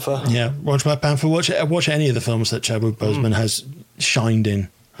Black Panther. Yeah, watch Black Panther. Watch any of the films that Chadwick Boseman has shined in.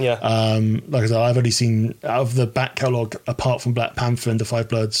 Yeah. Like I said, I've only seen out of the back catalogue, apart from Black Panther and The Five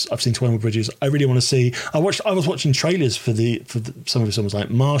Bloods, I've seen 21 Bridges. I really want to see. I was watching trailers for some of the films like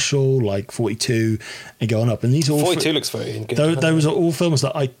Marshall, like 42, and going up. And these all 42 looks very good. Those are all films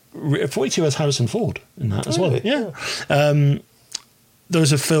that 42 has Harrison Ford in that as well. Yeah.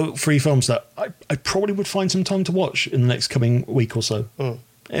 Those are three films that I probably would find some time to watch in the next coming week or so.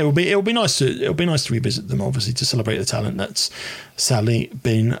 It'll be nice to revisit them, obviously, to celebrate the talent that's sadly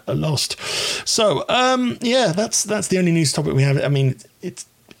been lost. So that's the only news topic we have. I mean, it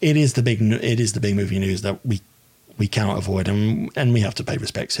is the big movie news that we cannot avoid, and we have to pay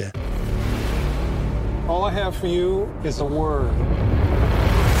respects here. All I have for you is a word.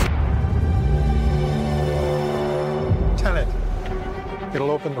 Tenet.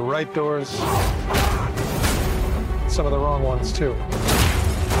 It'll open the right doors, some of the wrong ones too.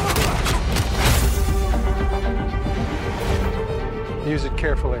 Use it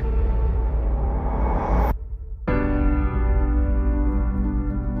carefully.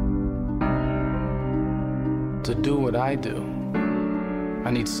 To do what I do,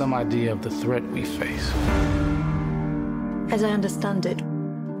 I need some idea of the threat we face. As I understand it,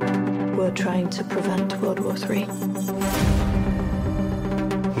 we're trying to prevent World War III.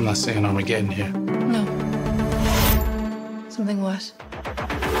 I'm not saying Armageddon here. No. Something worse.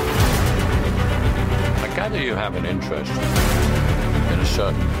 I gather you have an interest in a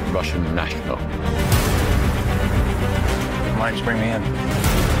certain Russian national. Why don't you bring me in?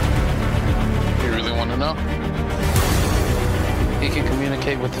 You really want to know? He can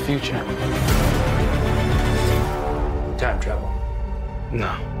communicate with the future. Time travel.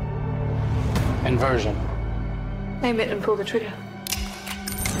 No. Inversion. Aim it and pull the trigger.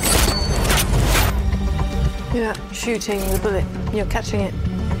 You're not shooting the bullet, you're catching it.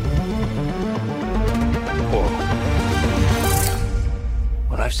 Whoa.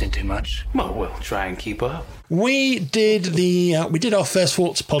 Well, I've seen too much. Well, we'll try and keep up. We did our First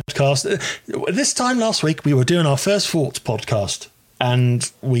Thoughts podcast. This time last week, we were doing our First Thoughts podcast.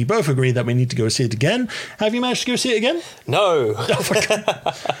 and we both agree that we need to go see it again. Have you managed to go see it again? No.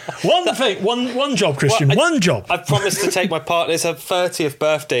 One job, Christian. One job. I promised to take my partner. It's her 30th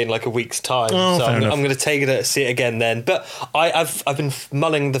birthday in like a week's time, so I'm going to take her to see it again then. But I've been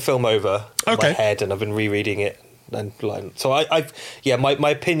mulling the film over in my head, and I've been rereading it, and so my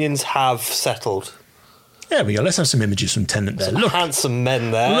opinions have settled. There we go. Let's have some images from Tenet there. Look, handsome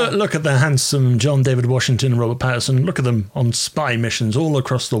men there. Look at the handsome John David Washington and Robert Pattinson. Look at them on spy missions all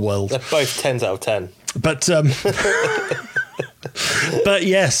across the world. They're both 10s out of 10. But but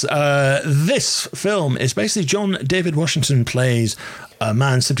yes, this film is basically John David Washington plays a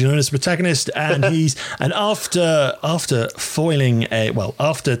man simply known as the protagonist, and after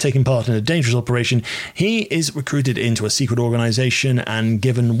taking part in a dangerous operation, he is recruited into a secret organization and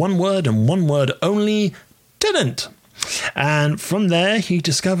given one word and one word only: Tenant. And from there, he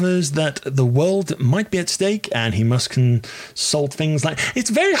discovers that the world might be at stake, and he must consult things like...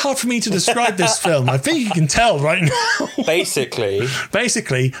 It's very hard for me to describe this film. I think you can tell right now. Basically,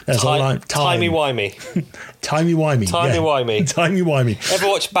 there's a line. Timey-wimey. Timey-wimey. Timey-wimey. Timey-wimey. Ever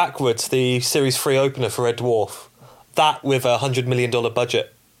watch Backwards, the series 3 opener for Red Dwarf? That with a $100 million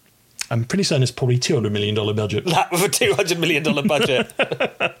budget. I'm pretty certain it's probably $200 million budget. That with a $200 million budget.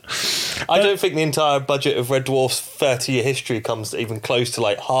 I don't think the entire budget of Red Dwarf's 30-year history comes even close to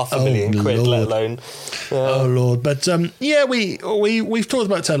like $500,000 quid, let alone. Oh Lord! But we've talked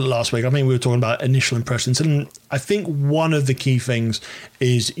about Tenet last week. I mean, we were talking about initial impressions, and I think one of the key things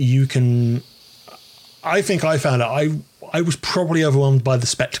is you can. I think I found out I was probably overwhelmed by the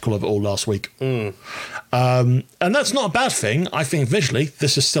spectacle of it all last week. And that's not a bad thing. I think visually,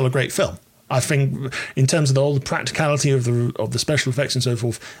 this is still a great film. I think in terms of all the practicality of the special effects and so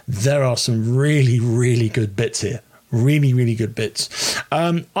forth, there are some really, really good bits here. Really, really good bits.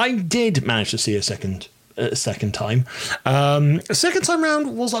 I did manage to see a second time. Second time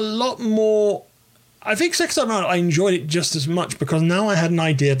round was a lot more... I think second time round I enjoyed it just as much because now I had an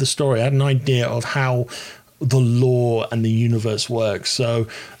idea of the story. I had an idea of how the lore and the universe works. So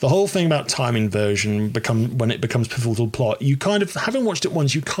the whole thing about time inversion when it becomes pivotal to the plot, you kind of, having watched it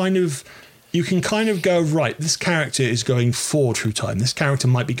once, you can kind of go, right, this character is going forward through time. This character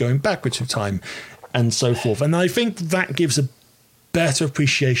might be going backwards through time and so forth. And I think that gives a better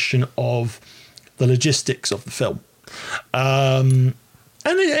appreciation of the logistics of the film.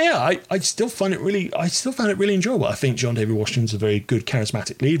 I still found it really enjoyable. I think John David Washington's a very good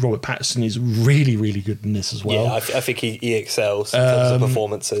charismatic lead. Robert Pattinson is really, really good in this as well. Yeah, I think he excels in terms of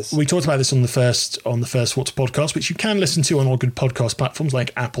performances. We talked about this on the first What's podcast, which you can listen to on all good podcast platforms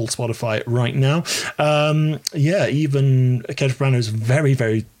like Apple, Spotify right now. Even Kenneth Branagh is very,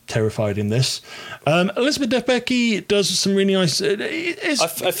 very terrified in this. Elizabeth Debicki does some really nice.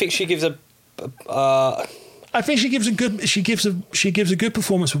 I think she gives a. I think she gives a good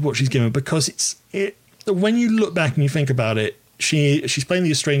performance with what she's given because when you look back and you think about it, she's playing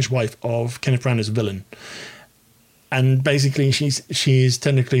the estranged wife of Kenneth Branagh's villain, and basically she is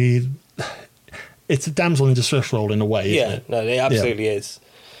technically it's a damsel in distress role in a way. Yeah, isn't it? No, it absolutely is.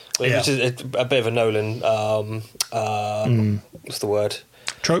 Which is a bit of a Nolan. What's the word?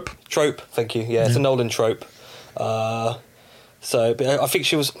 Trope. Thank you. Yeah, it's a Nolan trope. So, but I think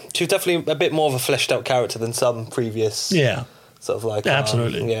she was definitely a bit more of a fleshed out character than some previous. Sort of like.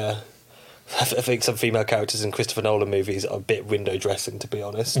 Absolutely. I think some female characters in Christopher Nolan movies are a bit window dressing, to be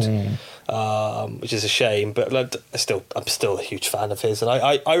honest, which is a shame. But like, I'm still a huge fan of his, and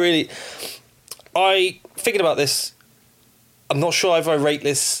I thinking about this, I'm not sure if I rate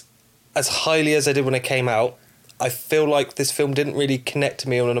this as highly as I did when it came out. I feel like this film didn't really connect to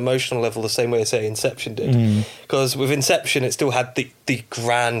me on an emotional level the same way, say, Inception did. Because with Inception, it still had the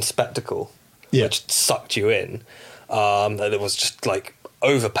grand spectacle, which sucked you in. And it was just like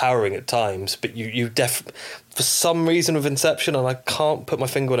overpowering at times. But you for some reason with Inception, and I can't put my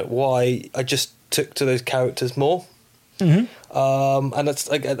finger on it why, I just took to those characters more. And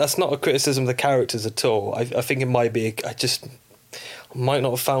that's not a criticism of the characters at all. I think it might be. I just might not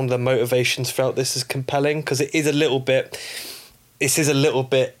have found their motivations throughout this as compelling because it is a little bit. This is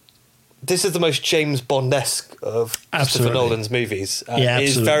the most James Bond-esque of Christopher Nolan's movies.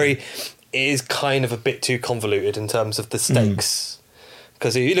 It is kind of a bit too convoluted in terms of the stakes.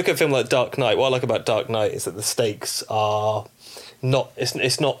 Because if you look at a film like Dark Knight, what I like about Dark Knight is that the stakes are not.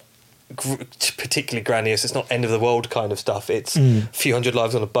 It's not particularly grandiose. It's not end of the world kind of stuff. It's a few hundred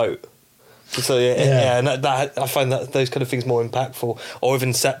lives on a boat. So and that I find that those kind of things more impactful. Or with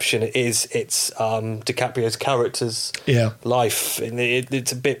Inception, it's DiCaprio's character's life, and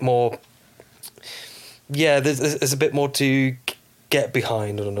it's a bit more. Yeah, there's a bit more to get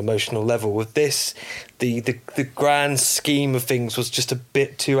behind on an emotional level. With this, the grand scheme of things was just a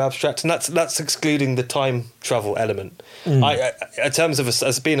bit too abstract, and that's excluding the time travel element. I in terms of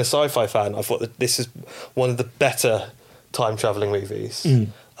as being a sci-fi fan, I thought that this is one of the better time traveling movies.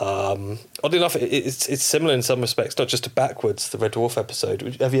 Oddly enough, it's similar in some respects, not just to Backwards, the Red Dwarf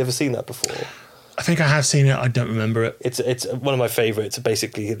episode. Have you ever seen that before? I think I have seen it. I don't remember it. It's one of my favourites.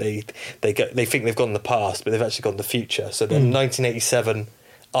 Basically, they think they've gone in the past, but they've actually gone in the future. So then, 1987,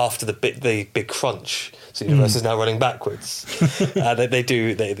 after the big crunch, so the universe is now running backwards.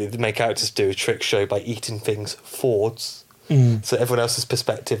 They make characters do a trick show by eating things forwards. So everyone else's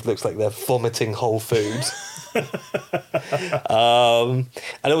perspective looks like they're vomiting whole food. And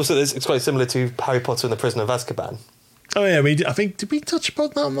also, it's quite similar to Harry Potter and the Prisoner of Azkaban. Oh yeah, I think did we touch upon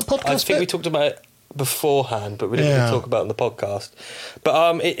that on the podcast? I think we talked about it beforehand, but we didn't really talk about it on the podcast. But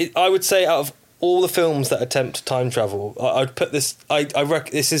I would say out of all the films that attempt time travel, I'd put this. I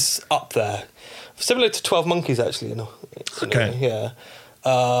reckon this is up there, similar to 12 Monkeys actually. Okay. Yeah.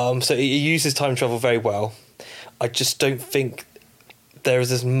 So it uses time travel very well. I just don't think there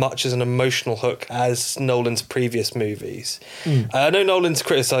is as much as an emotional hook as Nolan's previous movies. I know Nolan's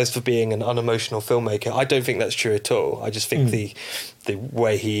criticised for being an unemotional filmmaker. I don't think that's true at all. I just think the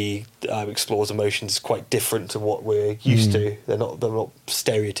way he explores emotions is quite different to what we're used to. They're not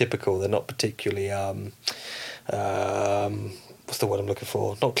stereotypical. They're not particularly what's the word I'm looking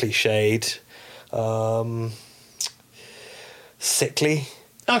for? Not cliched. Sickly.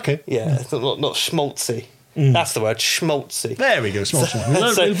 Okay. Yeah, it's not schmaltzy. That's the word, schmaltzy. There we go, schmaltzy.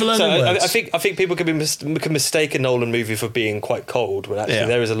 I think people can mistake a Nolan movie for being quite cold, when actually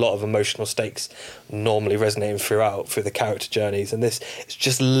there is a lot of emotional stakes normally resonating through the character journeys, and this is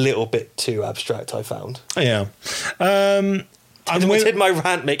just a little bit too abstract, I found. Yeah. Did my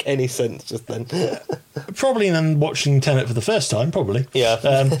rant make any sense just then? Probably then watching Tenet for the first time, probably. Yeah.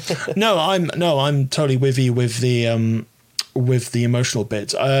 I'm totally with you with the emotional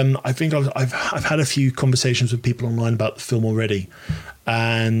bit. I think I've had a few conversations with people online about the film already,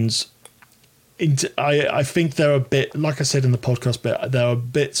 and I think there are a bit, like I said in the podcast bit, there are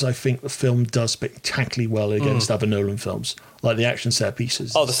bits I think the film does spectacularly well against other Nolan films, like the action set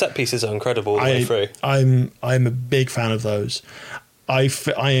pieces. Oh, the set pieces are incredible all the way through. I'm a big fan of those. I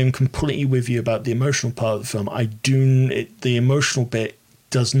am completely with you about the emotional part of the film. The emotional bit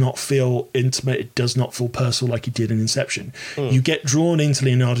does not feel intimate. It does not feel personal like it did in Inception. You get drawn into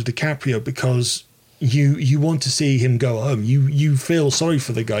Leonardo DiCaprio because you want to see him go home. You feel sorry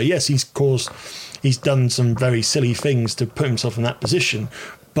for the guy. Yes, he's done some very silly things to put himself in that position,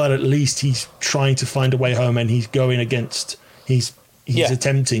 but at least he's trying to find a way home, and he's going against. He's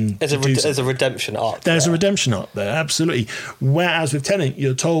attempting. There's a redemption arc. There's a redemption arc there, absolutely. Whereas with Tenet,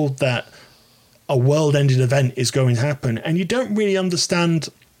 you're told that a world-ending event is going to happen, and you don't really understand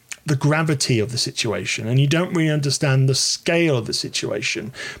the gravity of the situation, and you don't really understand the scale of the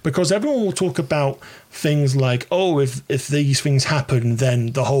situation, because everyone will talk about things like, oh, if these things happen,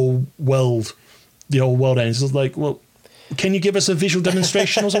 then the whole world ends. It's like, well, can you give us a visual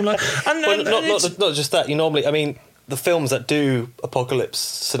demonstration or something like that? Not just that. You normally, I mean, the films that do apocalypse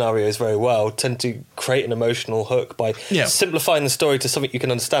scenarios very well tend to create an emotional hook by simplifying the story to something you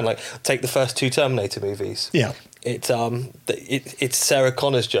can understand. Like, take the first two Terminator movies. Yeah. It's Sarah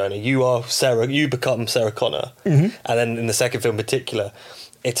Connor's journey. You become Sarah Connor. And then in the second film in particular,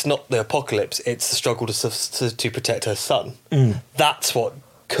 it's not the apocalypse, it's the struggle to protect her son. That's what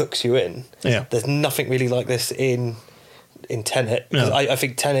cooks you in. Yeah. There's nothing really like this in Tenet. No. I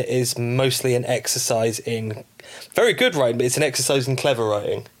think Tenet is mostly an exercise in very good writing, but it's an exercise in clever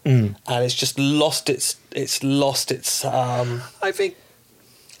writing, and it's just lost its. I think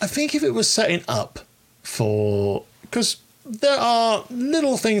if it was setting up for, because there are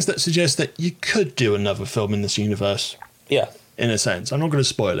little things that suggest that you could do another film in this universe. Yeah, in a sense, I'm not going to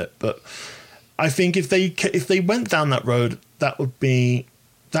spoil it, but I think if they went down that road, that would be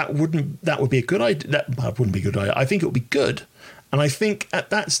a good idea. That wouldn't be a good idea. I think it would be good. And I think at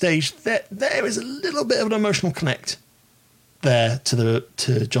that stage there is a little bit of an emotional connect there to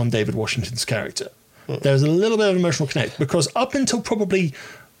John David Washington's character. There's a little bit of an emotional connect, because up until probably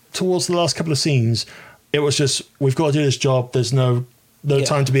towards the last couple of scenes, it was just, we've got to do this job. There's no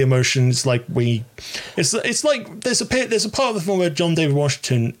time to be emotion. It's like it's like there's a part of the film where John David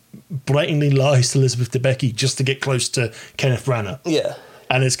Washington blatantly lies to Elizabeth Debicki just to get close to Kenneth Branagh. Yeah.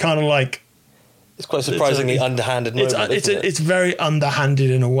 And it's kind of like, it's quite surprisingly underhanded moment. It's very underhanded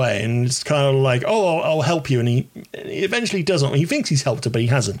in a way, and it's kind of like, oh, I'll help you, and he eventually doesn't. He thinks he's helped her, but he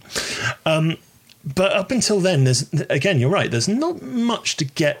hasn't. But up until then, you're right. There's not much to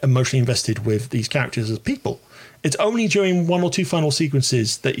get emotionally invested with these characters as people. It's only during one or two final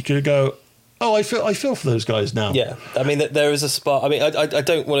sequences that you could go, oh, I feel for those guys now. Yeah, I mean, there is a spark. I mean, I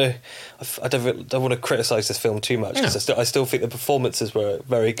don't want to criticize this film too much because I still think the performances were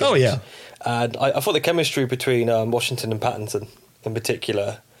very good. Oh yeah, and I thought the chemistry between Washington and Pattinson in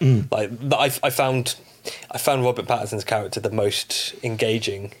particular, like I found Robert Pattinson's character the most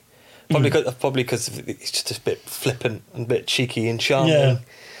engaging. Probably because he's just a bit flippant and a bit cheeky and charming. Yeah.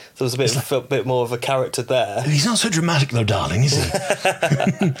 So there's a bit more of a character there. He's not so dramatic though, darling, is he?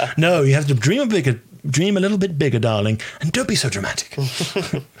 No, you have to dream a little bit bigger, darling, and don't be so dramatic.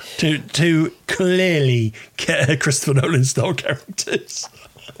 to clearly get Christopher Nolan style characters.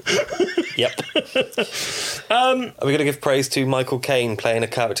 Yep. Are we going to give praise to Michael Caine playing a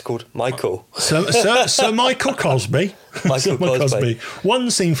character called Michael? So Michael Cosby. Michael Cosby. One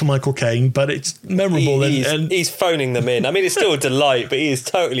scene for Michael Caine, but it's memorable. He's phoning them in. I mean, it's still a delight, but he is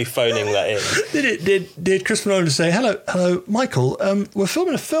totally phoning that in. Did Christopher Nolan say, hello, Michael, we're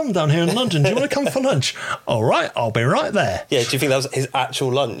filming a film down here in London. Do you want to come for lunch? All right, I'll be right there. Yeah, do you think that was his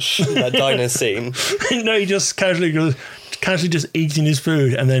actual lunch, that diner scene? No, he just casually just eating his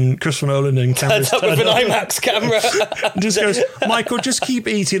food, and then Christopher Nolan and cameras turns up with an IMAX camera. Just goes, Michael, just keep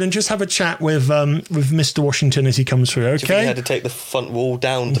eating and just have a chat with Mr. Washington as he comes through, okay? Do you think he had to take the front wall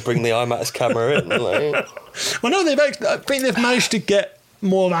down to bring the IMAX camera in? Like... Well, no, I think they've managed to get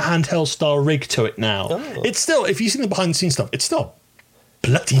more of a handheld style rig to it now. Oh. It's still, if you've seen the behind the scenes stuff, it's still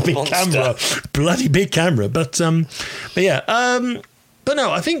bloody big camera. But yeah, but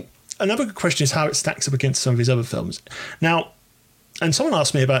no, I think another good question is how it stacks up against some of his other films. Now, and someone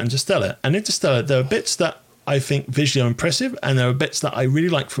asked me about Interstellar, and Interstellar, there are bits that I think visually are impressive, and there are bits that I really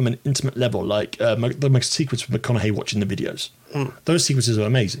like from an intimate level, like the sequence with McConaughey watching the videos. Those sequences are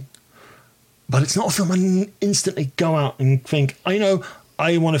amazing. But it's not a film I instantly go out and think, I know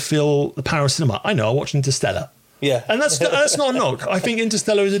I want to feel the power of cinema. I know I'll watch Interstellar. Yeah. And that's not a knock. I think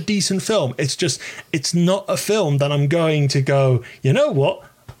Interstellar is a decent film. It's just, it's not a film that I'm going to go, you know what?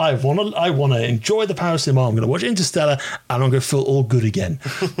 I want to enjoy the power of cinema. I'm going to watch Interstellar and I'm going to feel all good again.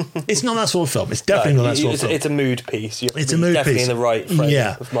 It's not that sort of film. It's definitely not that sort of film. It's a mood piece. It's a mood definitely piece. In the right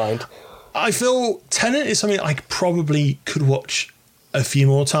frame of mind. I feel Tenet is something I probably could watch a few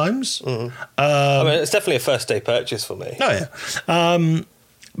more times. I mean, it's definitely a first day purchase for me. Oh yeah,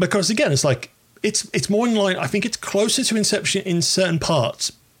 because again, it's like it's more in line. I think it's closer to Inception in certain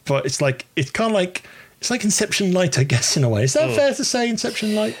parts, but it's kind of like it's like Inception Light, I guess, in a way. Is that fair to say,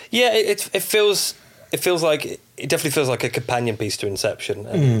 Inception Light? Yeah, it feels like it definitely feels like a companion piece to Inception.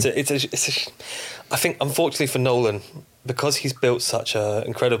 And I think, unfortunately for Nolan, because he's built such an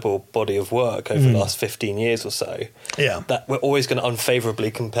incredible body of work over the last 15 years or so, that we're always going to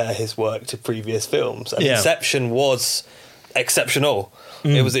unfavourably compare his work to previous films. And Inception was exceptional.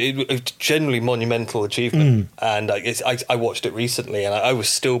 It was a genuinely monumental achievement, and I watched it recently, and I was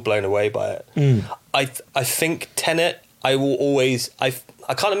still blown away by it. I think Tenet, I will always... I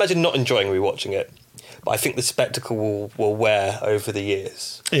can't imagine not enjoying rewatching it. But I think the spectacle will wear over the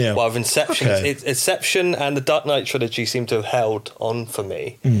years. Yeah. While Inception, Inception and the Dark Knight trilogy seem to have held on for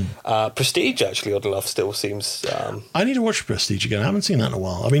me. Prestige, actually, odd enough, still seems... I need to watch Prestige again. I haven't seen that in a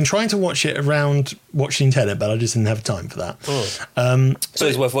while. I've been trying to watch it around watching Tenet, but I just didn't have time for that. So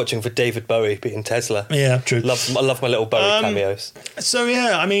it's worth watching for David Bowie being Tesla. Yeah, true. I love my little Bowie cameos. So,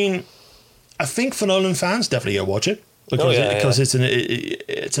 yeah, I mean, I think for Nolan fans, definitely go watch it. Because it's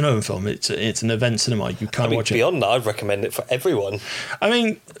an Nolan film. It's an event cinema. You can't watch it. Beyond that, I'd recommend it for everyone. I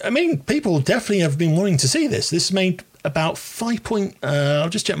mean, people definitely have been wanting to see this. This made about 5 point. I'll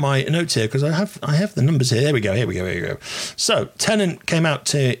just check my notes here because I have the numbers here. Here we go. So Tenet came out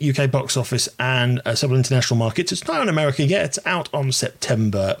to UK box office and several international markets. It's not in America yet. It's out on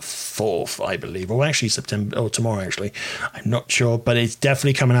September 4th, I believe, or actually September or tomorrow. Actually, I'm not sure, but it's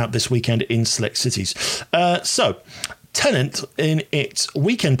definitely coming out this weekend in select cities. So. Tenet, in its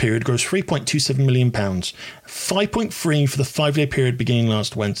weekend period, grossed £3.27 million, 5.3 for the 5-day period beginning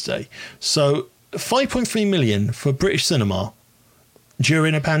last Wednesday. So 5.3 million for British cinema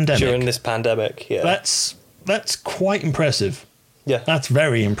during a pandemic. During this pandemic, yeah. That's quite impressive. Yeah. That's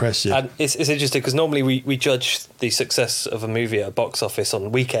very impressive. And it's interesting because normally we judge the success of a movie at a box office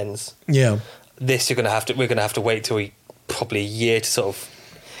on weekends. Yeah. We're going to have to wait till probably a year to sort of...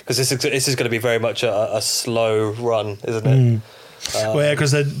 Because this is going to be very much a slow run, isn't it? Well, yeah,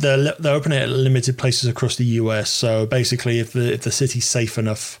 because they're opening it at limited places across the US. So basically, if the city's safe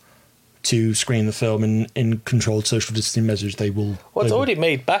enough to screen the film in controlled social distancing measures, they will. Well, it's already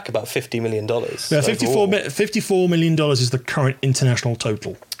made back about $50 million. Yeah, $54 million is the current international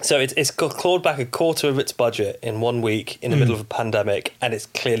total. So it's clawed back a quarter of its budget in 1 week in the middle of a pandemic, and it's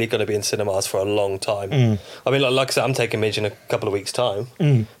clearly going to be in cinemas for a long time. I mean, like I said, I'm taking Midge in a couple of weeks' time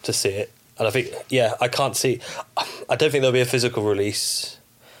to see it. And I think, I can't see... I don't think there'll be a physical release.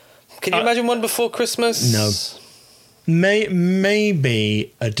 Can you imagine one before Christmas? No.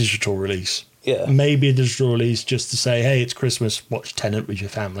 Maybe a digital release. Yeah. Maybe a digital release just to say, hey, it's Christmas, watch Tenet with your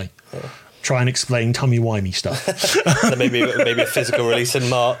family. Yeah. Try and explain timey-wimey stuff. maybe a physical release in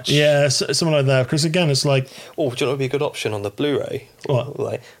March. Yeah, something like that. Because again, it's like... Oh, do you know what would be a good option on the Blu-ray? What?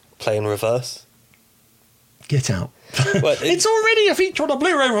 Like, play in reverse. Get out. Well, it's already a feature on a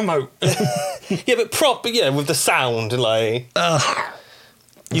Blu-ray remote. Yeah, but with the sound, like...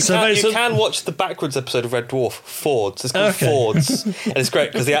 You can watch the backwards episode of Red Dwarf, Fords. It's called Fords. And it's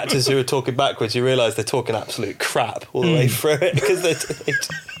great because the actors who are talking backwards, you realise they're talking absolute crap all the way through it. Because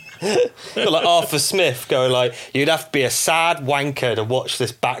got like Arthur Smith going like, you'd have to be a sad wanker to watch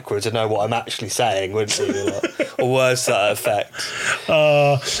this backwards and know what I'm actually saying, wouldn't you? Like, or words to that effect.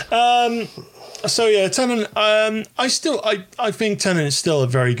 So yeah, Tenet. I think Tenet is still a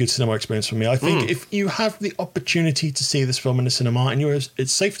very good cinema experience for me. I think if you have the opportunity to see this film in the cinema and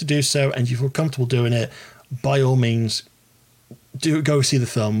it's safe to do so, and you feel comfortable doing it, by all means, do go see the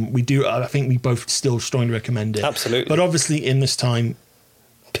film. I think we both still strongly recommend it. Absolutely. But obviously, in this time,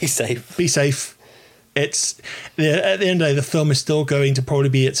 be safe. Be safe. It's at the end of the day, the film is still going to probably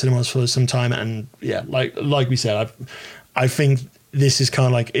be at cinemas for some time, and yeah, like we said, I think. This is kind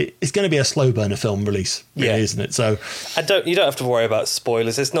of like it's going to be a slow burner film release, really, isn't it? So, you don't have to worry about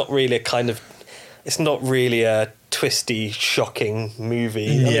spoilers. It's not really a twisty, shocking movie.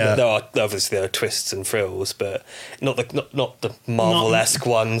 Yeah. I mean, there are twists and thrills, but not the Marvel-esque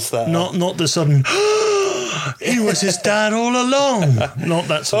ones. That not the sudden. He was his dad all along. Not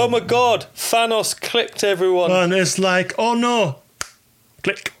that. Sort oh my God! Thanos clicked everyone. And it's like, oh no,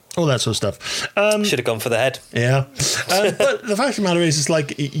 click. All that sort of stuff. Should have gone for the head. Yeah. But the fact of the matter is, it's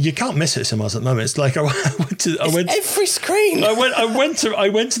like, you can't miss it at cinemas at the moment. It's like, I went every screen. I went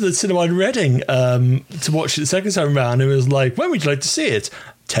to the cinema in Reading to watch it the second time around. It was like, when would you like to see it?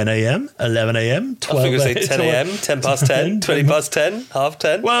 10 a.m, 11 a.m, 12 a.m. I think it was 10 a.m, 10 past 10, 20 past 10, half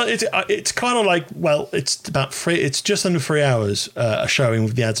 10. Well, it's kind of like, it's about it's just under 3 hours a showing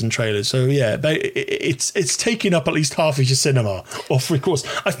with the ads and trailers. So yeah, it's taking up at least half of your cinema or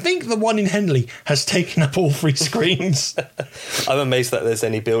 3/4. I think the one in Henley has taken up all 3 screens. I'm amazed that there's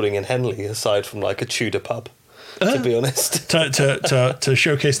any building in Henley aside from like a Tudor pub. To be honest, to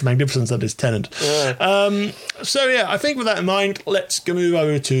showcase the magnificence that is Tenet. Yeah. So yeah, I think with that in mind, let's go move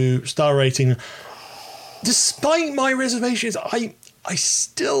over to star rating. Despite my reservations, I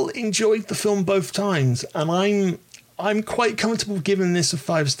still enjoyed the film both times, and I'm quite comfortable giving this a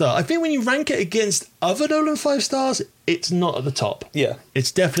 5-star. I think when you rank it against other Nolan 5 stars, it's not at the top. Yeah,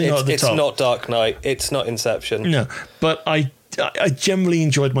 it's definitely not at the top. It's not Dark Knight. It's not Inception. No, but I generally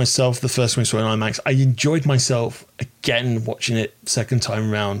enjoyed myself the first time I saw it in IMAX. I enjoyed myself again watching it second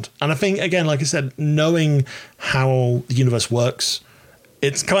time round. And I think, again, like I said, knowing how the universe works,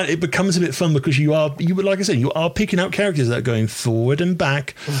 it becomes a bit fun because you are picking out characters that are going forward and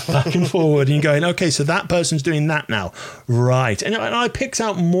back and forward, and you're going, okay, so that person's doing that now, right? And I picked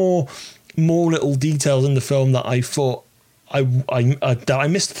out more little details in the film that I thought that I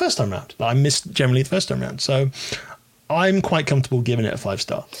missed the first time round. That I missed generally the first time round. So I'm quite comfortable giving it a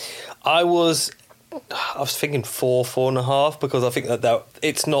 5-star. I was thinking 4.5 because I think that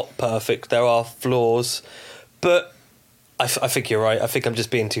it's not perfect. There are flaws, but I think you're right. I think I'm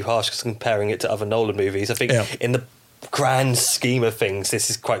just being too harsh because comparing it to other Nolan movies. I think in the grand scheme of things, this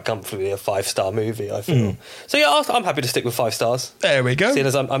is quite comfortably a 5-star movie, I feel. So yeah, I'm happy to stick with 5 stars. There we go. Seeing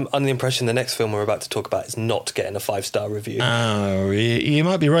as I'm under the impression the next film we're about to talk about is not getting a 5-star review. Oh, you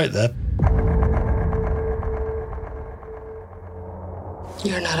might be right there.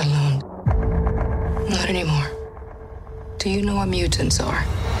 You're not alone. Not anymore. Do you know what mutants are?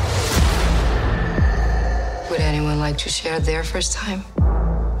 Would anyone like to share their first time?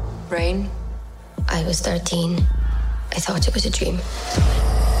 Rain? I was 13. I thought it was a dream.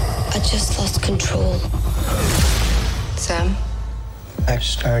 I just lost control. Sam? I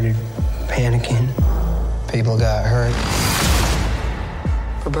started panicking. People got hurt.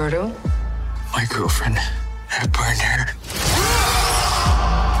 Roberto? My girlfriend had burned her.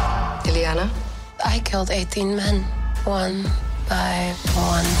 Ileana? I killed 18 men, one by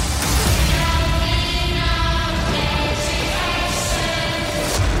one.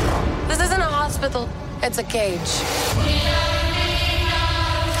 This isn't a hospital, it's a cage.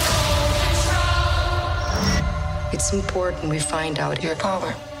 It's important we find out your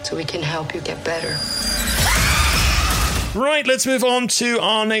power so we can help you get better. Right, let's move on to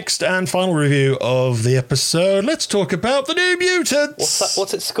our next and final review of the episode. Let's talk about the New Mutants.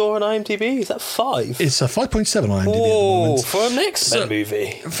 What's its score on IMDb? Is that 5? It's a 5.7 on IMDb at the Whoa, moment. for an X-Men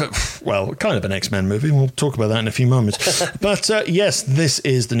movie. Well, kind of an X-Men movie. We'll talk about that in a few moments. But yes, this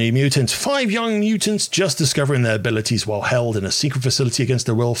is the New Mutants. 5 young mutants, just discovering their abilities while held in a secret facility against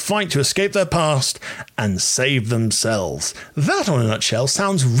their will, fight to escape their past and save themselves. That, in a nutshell,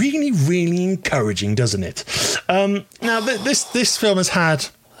 sounds really, really encouraging, doesn't it? Now, this film has had...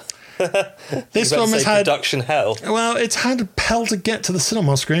 This film has had... production hell. Well, it's had hell to get to the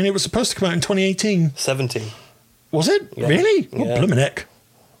cinema screen. It was supposed to come out in 2018. 17. Was it? Yeah. Really? Oh, Yeah. blimmin' heck.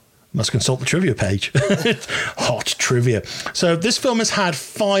 Must consult the trivia page. Hot trivia. So this film has had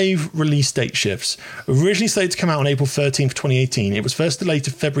 5 release date shifts. Originally slated to come out on April 13th, 2018. It was first delayed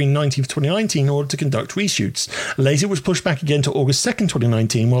to February 19th, 2019 in order to conduct reshoots. Later it was pushed back again to August 2nd,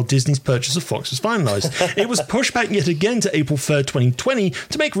 2019 while Disney's purchase of Fox was finalised. It was pushed back yet again to April 3rd, 2020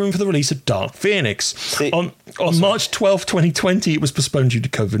 to make room for the release of Dark Phoenix. On March 12th, 2020 it was postponed due to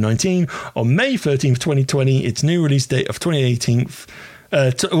COVID-19. On May 13th, 2020 its new release date of 2018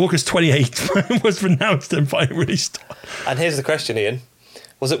 to August 28th was announced and finally released. And here's the question, Ian.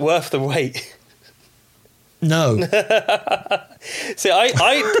 Was it worth the wait? No. See,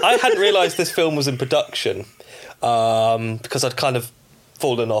 I hadn't realised this film was in production because I'd kind of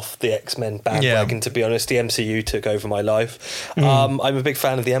fallen off the X-Men bandwagon, to be honest. The MCU took over my life. I'm a big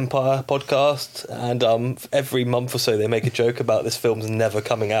fan of the Empire podcast, and every month or so they make a joke about this film's never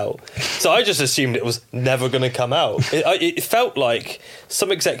coming out. So I just assumed it was never going to come out. It felt like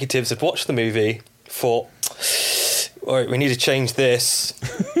some executives had watched the movie, thought, all right, we need to change this.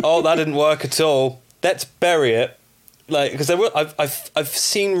 Oh, that didn't work at all. Let's bury it. Like, because I've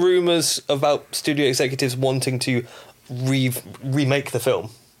seen rumours about studio executives wanting to remake the film,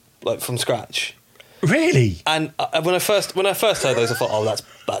 like from scratch. Really? And when I first heard those, I thought, oh,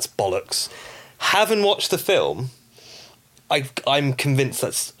 that's bollocks. Having watched the film, I'm convinced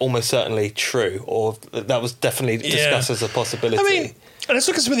that's almost certainly true, or that was definitely discussed as a possibility. I mean, let's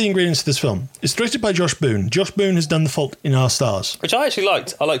look at some of the ingredients of this film. It's directed by Josh Boone. Josh Boone has done The Fault in Our Stars, which I actually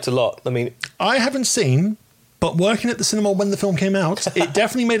liked. I liked a lot. I mean, I haven't seen. But working at the cinema when the film came out, it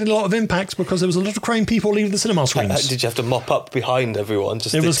definitely made a lot of impact because there was a lot of crying people leaving the cinema screens. Did you have to mop up behind everyone?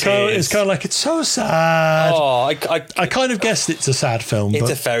 Just it's kind of like, it's so sad. Oh, I kind of guessed it's a sad film.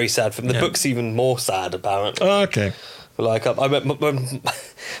 It's a very sad film. The book's even more sad, apparently. Oh, okay. Like I've been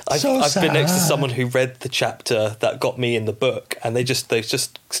next to someone who read the chapter that got me in the book, and they just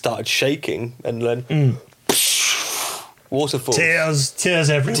started shaking, and then waterfall, tears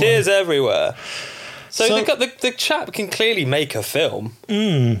everywhere. So the chap can clearly make a film.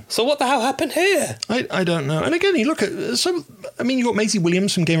 So what the hell happened here? I don't know. And again, you look at some. I mean, you got Maisie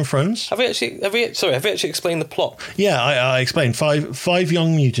Williams from Game of Thrones. Have we actually explained the plot? Yeah, I explained. Five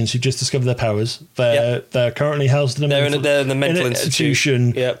young mutants who've just discovered their powers. They're currently housed in a mental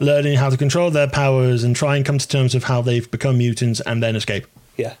institution, learning how to control their powers and try and come to terms with how they've become mutants and then escape.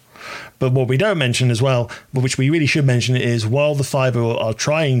 Yeah. But what we don't mention as well, but which we really should mention, is while the 5 are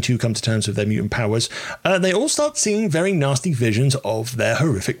trying to come to terms with their mutant powers, they all start seeing very nasty visions of their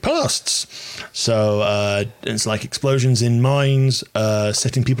horrific pasts. So it's like explosions in mines,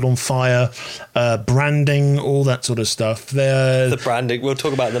 setting people on fire, branding, all that sort of stuff. The branding, we'll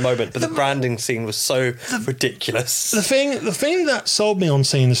talk about it in a moment, but the branding scene was so ridiculous. The thing that sold me on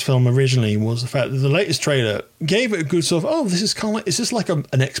seeing this film originally was the fact that the latest trailer gave it a good sort of, this is kind of like, is this like an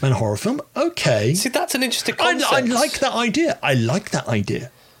X-Men horror film? Okay. See, that's an interesting concept. I like that idea.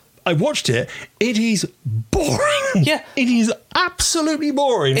 I watched it. It is boring. Yeah. It is absolutely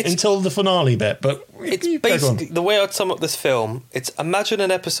boring until the finale bit. But it's basically, the way I'd sum up this film, it's imagine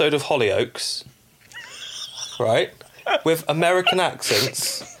an episode of Hollyoaks, right, with American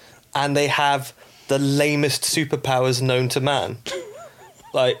accents, and they have the lamest superpowers known to man.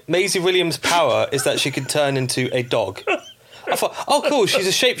 Like, Maisie Williams' power is that she can turn into a dog. I thought, oh, cool, she's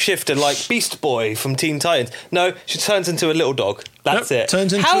a shapeshifter like Beast Boy from Teen Titans. No, she turns into a little dog. That's it.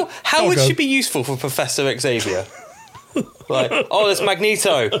 How would she be useful for Professor Xavier? Like, oh, there's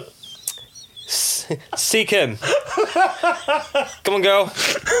Magneto. Seek him. Come on, girl.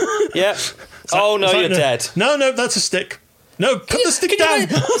 Yeah. Oh, no, you're dead. No, that's a stick. No, put the stick down.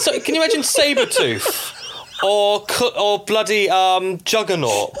 Can you imagine Sabretooth? Or bloody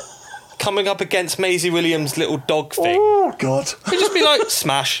Juggernaut coming up against Maisie Williams' little dog thing? Oh, God. It'd just be like,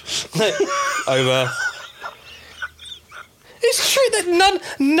 smash. Over. It's true that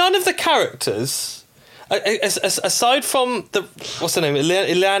none of the characters, aside from what's her name,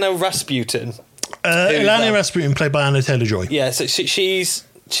 Ilana Rasputin. Ilana Rasputin, played by Anna Taylor-Joy. Yeah, so she's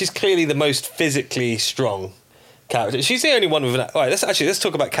clearly the most physically strong character. She's the only one with an... All right, let's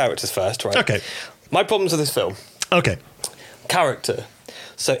talk about characters first, right? Okay. My problems with this film. Okay. Character.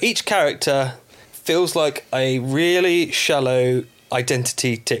 So each character feels like a really shallow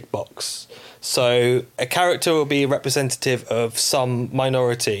identity tick box. So a character will be a representative of some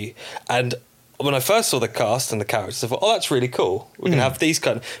minority, and when I first saw the cast and the characters, I thought, oh, that's really cool. We're going to have these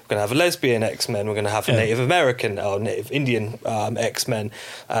we're going to have a lesbian X-Men, we're going to have a Native American or Native Indian X-Men,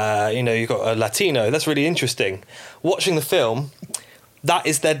 you've got a Latino. That's really interesting. Watching the film, that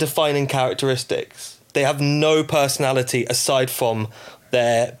is their defining characteristics. They have no personality aside from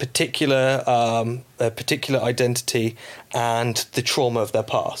their particular identity and the trauma of their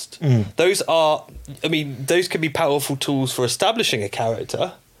past. Those can be powerful tools for establishing a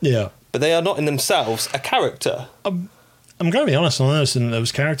character. Yeah. But they are not in themselves a character. I'm going to be honest on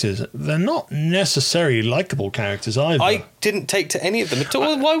those characters. They're not necessarily likable characters either. I didn't take to any of them at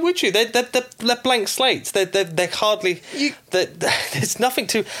all. Why would you? They're blank slates. They're hardly... There's nothing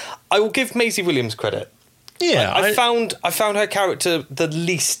to... I will give Maisie Williams credit. Yeah. I found her character the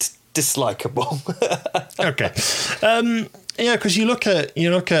least dislikable. Okay. Because you look at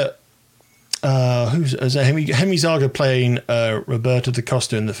who's Hemi Zaga playing Roberto da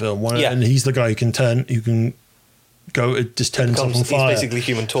Costa in the film, and he's the guy who can go just turn himself on fire. He's basically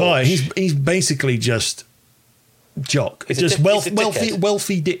Human Torch. He's basically just jock. It's just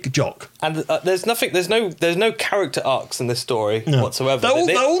wealthy dick jock. And there's no character arcs in this story whatsoever.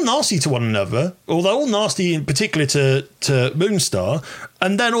 They're all nasty to one another. Or they're all nasty, in particular to Moonstar.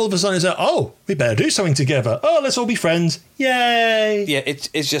 And then all of a sudden it's like, oh, we better do something together. Oh, let's all be friends. Yay! Yeah,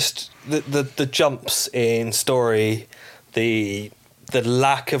 it's just the jumps in story, the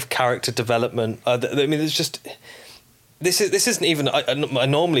lack of character development. There's just this isn't even. I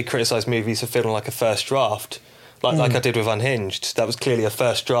normally criticise movies for feeling like a first draft. Like I did with Unhinged. That was clearly a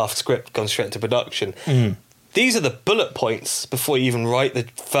first draft script gone straight into production. These are the bullet points before you even write the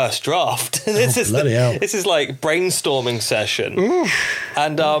first draft. This is like brainstorming session.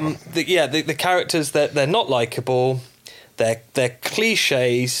 And the characters, they're not likable. They're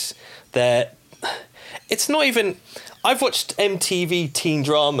cliches. It's not even... I've watched MTV teen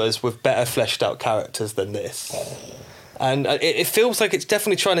dramas with better fleshed out characters than this. And it feels like it's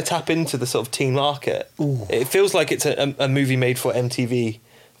definitely trying to tap into the sort of teen market. Ooh. It feels like it's a movie made for MTV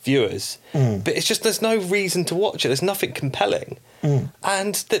viewers. But it's just, there's no reason to watch it. There's nothing compelling.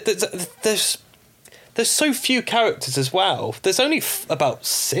 And there's so few characters as well. There's only about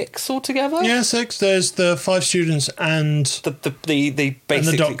 6 altogether. Yeah, 6. There's the 5 students and the basically and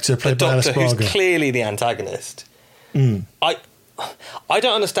the doctor played by Alice Braga, who's clearly the antagonist. I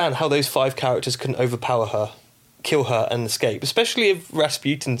don't understand how those 5 characters couldn't overpower her, kill her and escape, especially if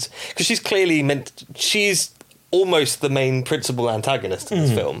Rasputin's, because she's almost the main principal antagonist in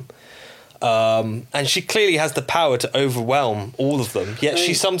this film, and she clearly has the power to overwhelm all of them, yet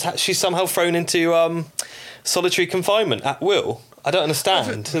she's somehow thrown into solitary confinement at will. I don't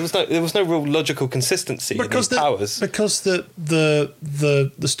understand. There was no real logical consistency in these powers. Because the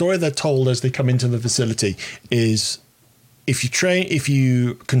story they're told as they come into the facility is, if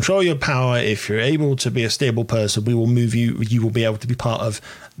you control your power, if you're able to be a stable person, we will move you. You will be able to be part of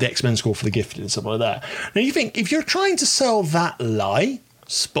the X-Men School for the Gifted and something like that. Now you think, if you're trying to sell that lie,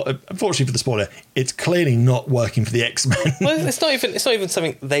 unfortunately for the spoiler, it's clearly not working for the X-Men. Well, it's not even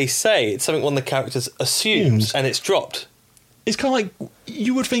something they say. It's something one of the characters assumes, and it's dropped. It's kind of like,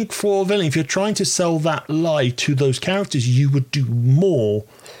 you would think for a villain, if you're trying to sell that lie to those characters, you would do more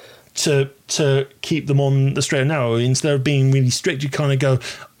to keep them on the straight and narrow. Instead of being really strict, you kind of go,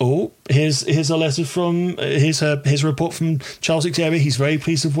 oh, here's a letter from, here's a report from Charles Xavier. He's very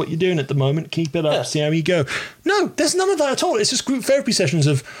pleased with what you're doing at the moment. Keep it up. See how you go. No, there's none of that at all. It's just group therapy sessions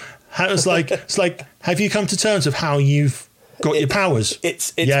of how it's like, have you come to terms of how you've got your powers?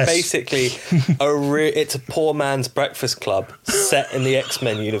 It's basically it's a poor man's Breakfast Club set in the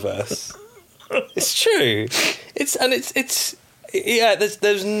X-Men universe. It's true.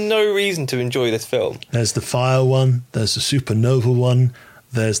 There's no reason to enjoy this film. There's the fire one, there's the supernova one,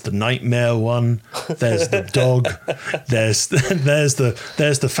 there's the nightmare one, there's the dog, there's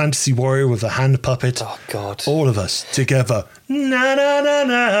the fantasy warrior with the hand puppet. Oh God. All of us together. Na na na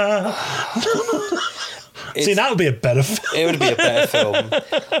na. See, that would be a better film. It would be a better film.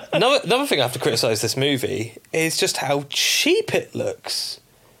 Another thing I have to criticise this movie is just how cheap it looks.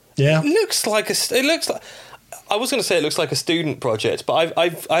 Yeah. It looks like I was going to say it looks like a student project, but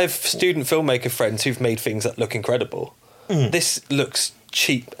I have student filmmaker friends who've made things that look incredible. This looks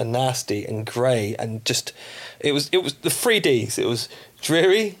cheap and nasty and grey and just it was the 3Ds. It was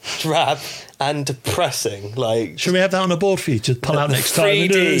dreary, drab, and depressing. Like, should we have that on a board for you to pull out next time?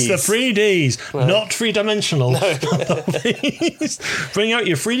 It's the 3Ds, not three-dimensional. No. Bring out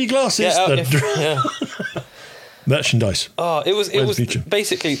your 3D glasses. Merchandise. Oh, it was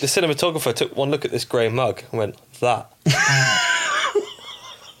basically the cinematographer took one look at this grey mug and went, that.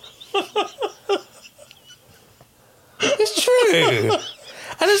 It's true.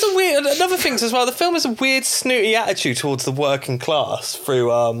 And there's another thing as well. The film has a weird snooty attitude towards the working class through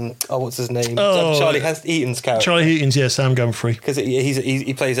what's his name? Charlie Heaton's character. Charlie Heaton's, yeah, Sam Gumphrey. Because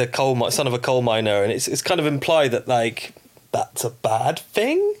he plays a son of a coal miner, and it's kind of implied that like that's a bad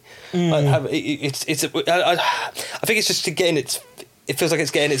thing. Like, I think it's just it feels like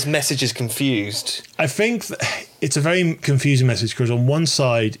it's getting its messages confused. I think it's a very confusing message because on one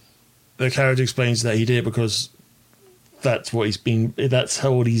side, the character explains that he did it because that's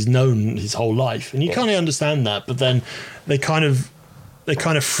how he's known his whole life, and you kind of understand that. But then they kind of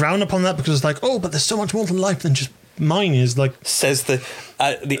frown upon that because it's like, oh, but there's so much more to life than just mine is. Like, says the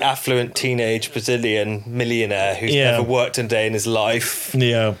affluent teenage Brazilian millionaire who's never worked a day in his life.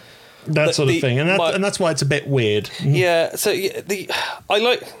 Yeah. That sort of thing, and that's why it's a bit weird. Yeah, so I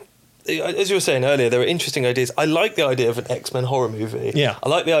like, as you were saying earlier, there are interesting ideas. I like the idea of an X-Men horror movie. Yeah, I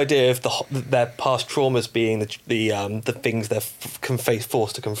like the idea of their past traumas being the things they're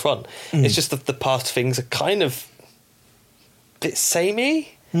forced to confront. It's just that the past things are kind of a bit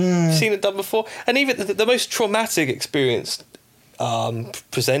samey. Seen it done before, and even the most traumatic experience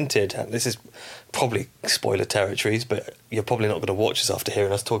presented, and this is probably spoiler territories, but you're probably not going to watch this after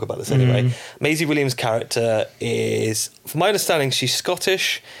hearing us talk about this anyway. Maisie Williams' character is, from my understanding, she's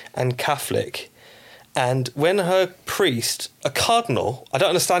Scottish and Catholic, and when her priest, a cardinal, I don't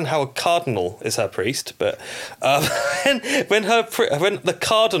understand how a cardinal is her priest, but when the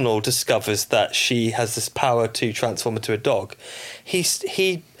cardinal discovers that she has this power to transform into a dog,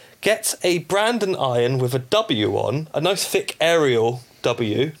 he gets a Brandon iron with a W on, a nice thick Arial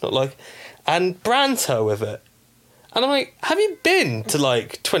W, not like, and brands her with it. And I'm like, have you been to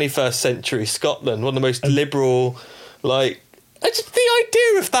like 21st century Scotland, one of the most liberal, like, just the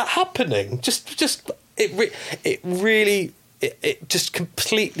idea of that happening, it really just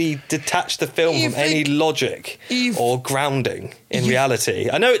completely detached the film from any logic or grounding in reality.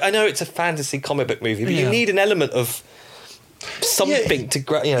 I know it's a fantasy comic book movie, but you need an element of something to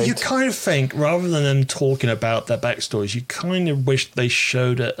you kind of think, rather than them talking about their backstories, you kind of wish they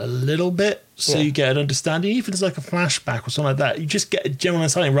showed it a little bit so you get an understanding, even if it's like a flashback or something like that. You just get a general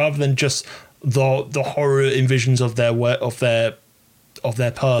understanding rather than just the horror envisions of their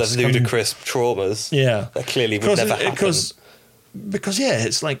past, the ludicrous traumas that clearly would never happen. Because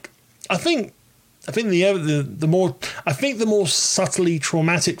it's like, I think the more subtly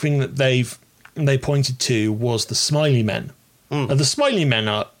traumatic thing that they pointed to was the Smiley Men. The Smiley Men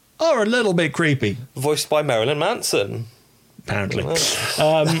are a little bit creepy. Voiced by Marilyn Manson, apparently.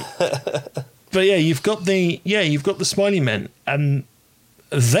 But you've got the Smiley Men, and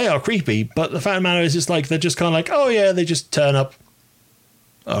they are creepy. But the fact of the matter is, it's like they're just kind of like, oh yeah, they just turn up.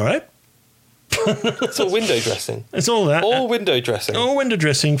 All right. It's all window dressing. It's all that. All window dressing. All window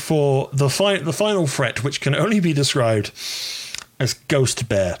dressing for the final threat, which can only be described as Ghost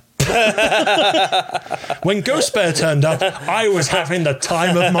Bear. When Ghost Bear turned up, I was having the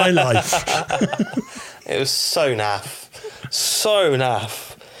time of my life. It was so naff.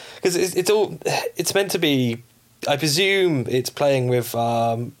 Because it's meant to be, I presume it's playing with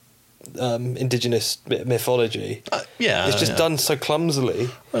indigenous mythology. It's just done so clumsily.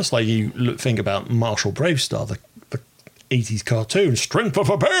 Well, it's like you think about Marshall Bravestar, the 80s cartoon, Strength of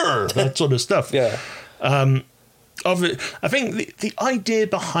a Bear, that sort of stuff. Yeah. I think the idea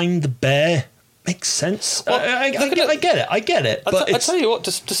behind the bear makes sense. Well, I get it. But I tell you what,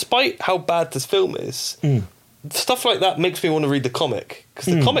 despite how bad this film is, stuff like that makes me want to read the comic,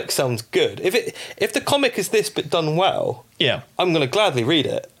 because the comic sounds good. If the comic is this but done well, I'm going to gladly read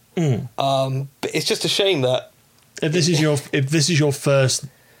it. But it's just a shame that if this is your first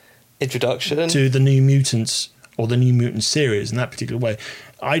introduction to the New Mutants or the New Mutants series in that particular way,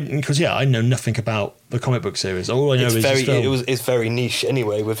 I know nothing about the comic book series. All I know it's very niche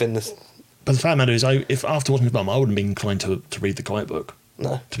anyway within this. But the fact of the matter is, if after watching the film, I wouldn't be inclined to read the comic book.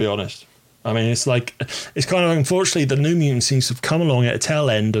 No, to be honest. I mean, it's kind of, unfortunately, the New Mutants seems to have come along at a tail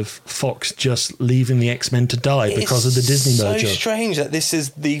end of Fox just leaving the X-Men to die because of the Disney merger. It's so strange that this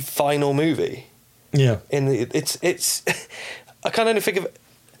is the final movie. Yeah, it's. I can only think of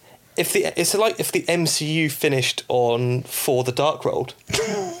if the MCU finished on For the Dark World.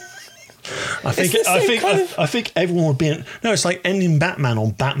 I think everyone would be in. No, it's like ending Batman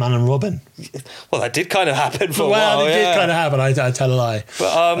on Batman and Robin. Well, that did kind of happen for a while. Well, it did kind of happen. I tell a lie.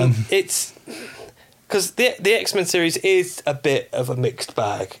 But it's because the X-Men series is a bit of a mixed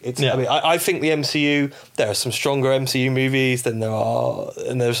bag. I mean, I think the MCU, there are some stronger MCU movies than there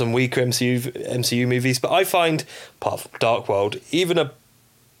are some weaker MCU movies. But I find, apart from Dark World, even a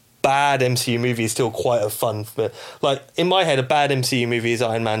bad MCU movie is still quite a fun. Like in my head, a bad MCU movie is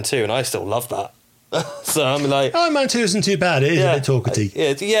Iron Man 2, and I still love that. So I'm like, Iron Man 2 isn't too bad. It is a bit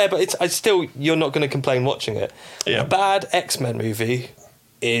talkaty. Yeah, but I still, you're not going to complain watching it. Yeah. A bad X-Men movie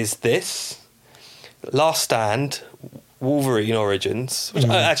is this. Last Stand, Wolverine Origins, which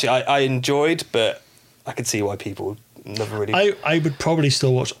I enjoyed, but I could see why people never really. I would probably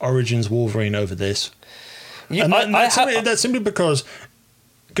still watch Origins Wolverine over this. That's simply because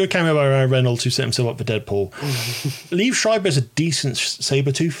good cameo by Ryan Reynolds, who set himself up for Deadpool. Liev Schreiber's a decent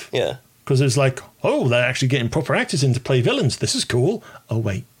Sabretooth. Yeah. Because it's like, oh, they're actually getting proper actors in to play villains. This is cool. Oh,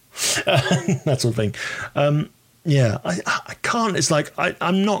 wait. That sort of thing. I can't. It's like,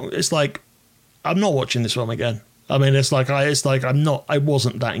 I'm not. It's like, I'm not watching this film again. I mean, I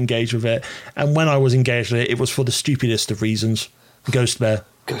wasn't that engaged with it. And when I was engaged with it, it was for the stupidest of reasons. Ghost Bear.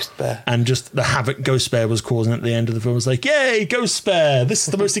 And just the havoc Ghost Bear was causing at the end of the film was like, yay, Ghost Bear. This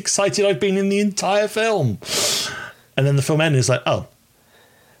is the most excited I've been in the entire film. And then the film ended. It's like, oh.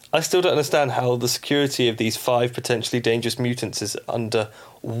 I still don't understand how the security of these 5 potentially dangerous mutants is under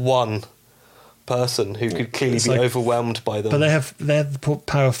one person who could clearly be overwhelmed by them. But they have the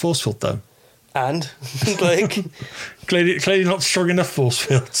power of force field, though. And like clearly not strong enough force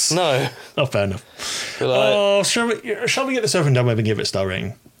fields. No. Oh, fair enough. Shall we get this over and done with and give it a star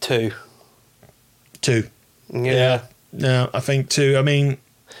rating? 2. Yeah. No, I think 2. I mean,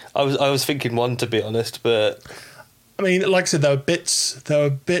 I was thinking 1, to be honest, but I mean, like I said, there are bits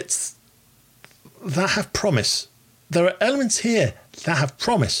that have promise. There are elements here that have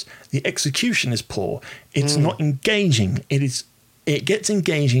promise. The execution is poor. It's not engaging. It gets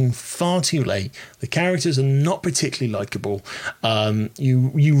engaging far too late. The characters are not particularly likable.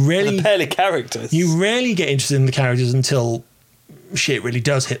 You rarely they're barely characters. You rarely get interested in the characters until shit really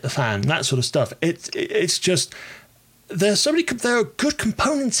does hit the fan. That sort of stuff. It's just there are good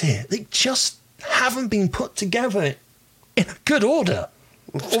components here. They just haven't been put together in a good order.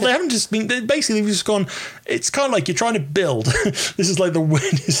 Well, they haven't just been. Basically, they've just gone. It's kind of like you're trying to build. This is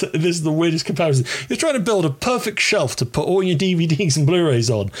the weirdest comparison. You're trying to build a perfect shelf to put all your DVDs and Blu-rays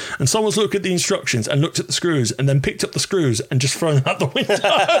on, and someone's looked at the instructions and looked at the screws, and then picked up the screws and just thrown them out the window.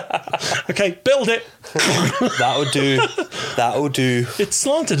 Okay, build it. That'll do. It's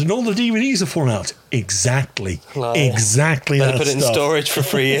slanted, and all the DVDs have fallen out. Exactly. Exactly. Better put it in storage for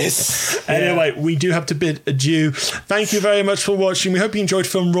 3 years. Anyway, we do have to bid adieu. Thank you very much for watching. We hope you enjoyed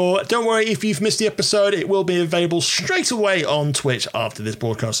Film Raw. Don't worry if you've missed the episode, it will be available straight away on Twitch after this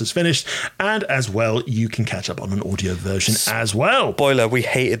broadcast is finished, and as well you can catch up on an audio version as well. Spoiler, we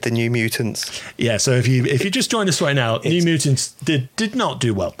hated the New Mutants. Yeah, so if you just joined us right now, New Mutants did not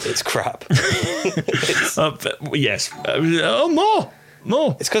do well. It's crap. Yes.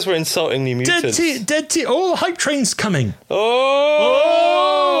 More. It's because we're insulting New Mutants. Dead T. Oh, Hype Train's coming.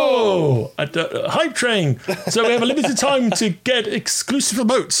 Hype Train. So we have a limited time to get exclusive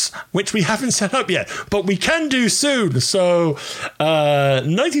emotes, which we haven't set up yet, but we can do soon. So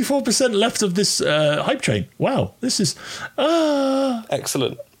 94% left of this Hype Train. Wow, this is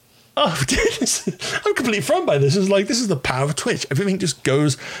excellent. Oh, I'm completely thrown by this. It's like, this is the power of Twitch. Everything just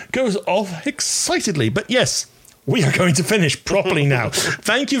goes off excitedly. But yes, we are going to finish properly now.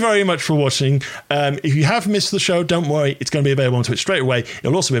 Thank you very much for watching. If you have missed the show, don't worry. It's going to be available on Twitch straight away.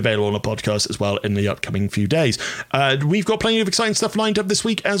 It'll also be available on a podcast as well in the upcoming few days. We've got plenty of exciting stuff lined up this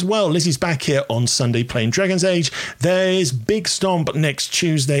week as well. Lizzie's back here on Sunday playing Dragon's Age. There's Big Stomp next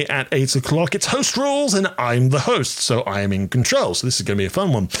Tuesday at 8 o'clock. It's host rules, and I'm the host, so I am in control. So this is going to be a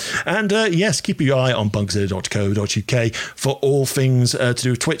fun one. And yes, keep your eye on bugzilla.co.uk for all things to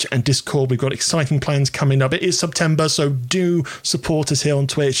do with Twitch and Discord. We've got exciting plans coming up. It is September, so do support us here on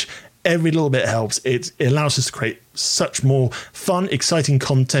Twitch. Every little bit helps. It allows us to create such more fun, exciting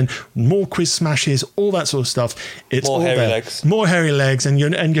content, more quiz smashes, all that sort of stuff. It's more all hairy there. Legs. More hairy legs, and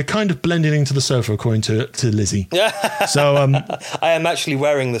you're kind of blending into the sofa, according to Lizzie. So I am actually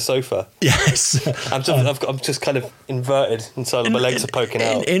wearing the sofa. Yes, I'm just kind of inverted, and so my legs are poking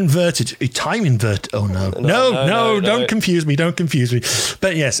out. Inverted, time invert. Oh no, don't confuse me. Don't confuse me.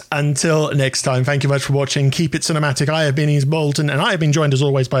 But yes, until next time, thank you very much for watching. Keep it cinematic. I have been Ian Bolton, and I have been joined as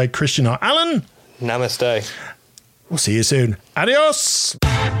always by Christian R. Allen. Namaste. We'll see you soon. Adios.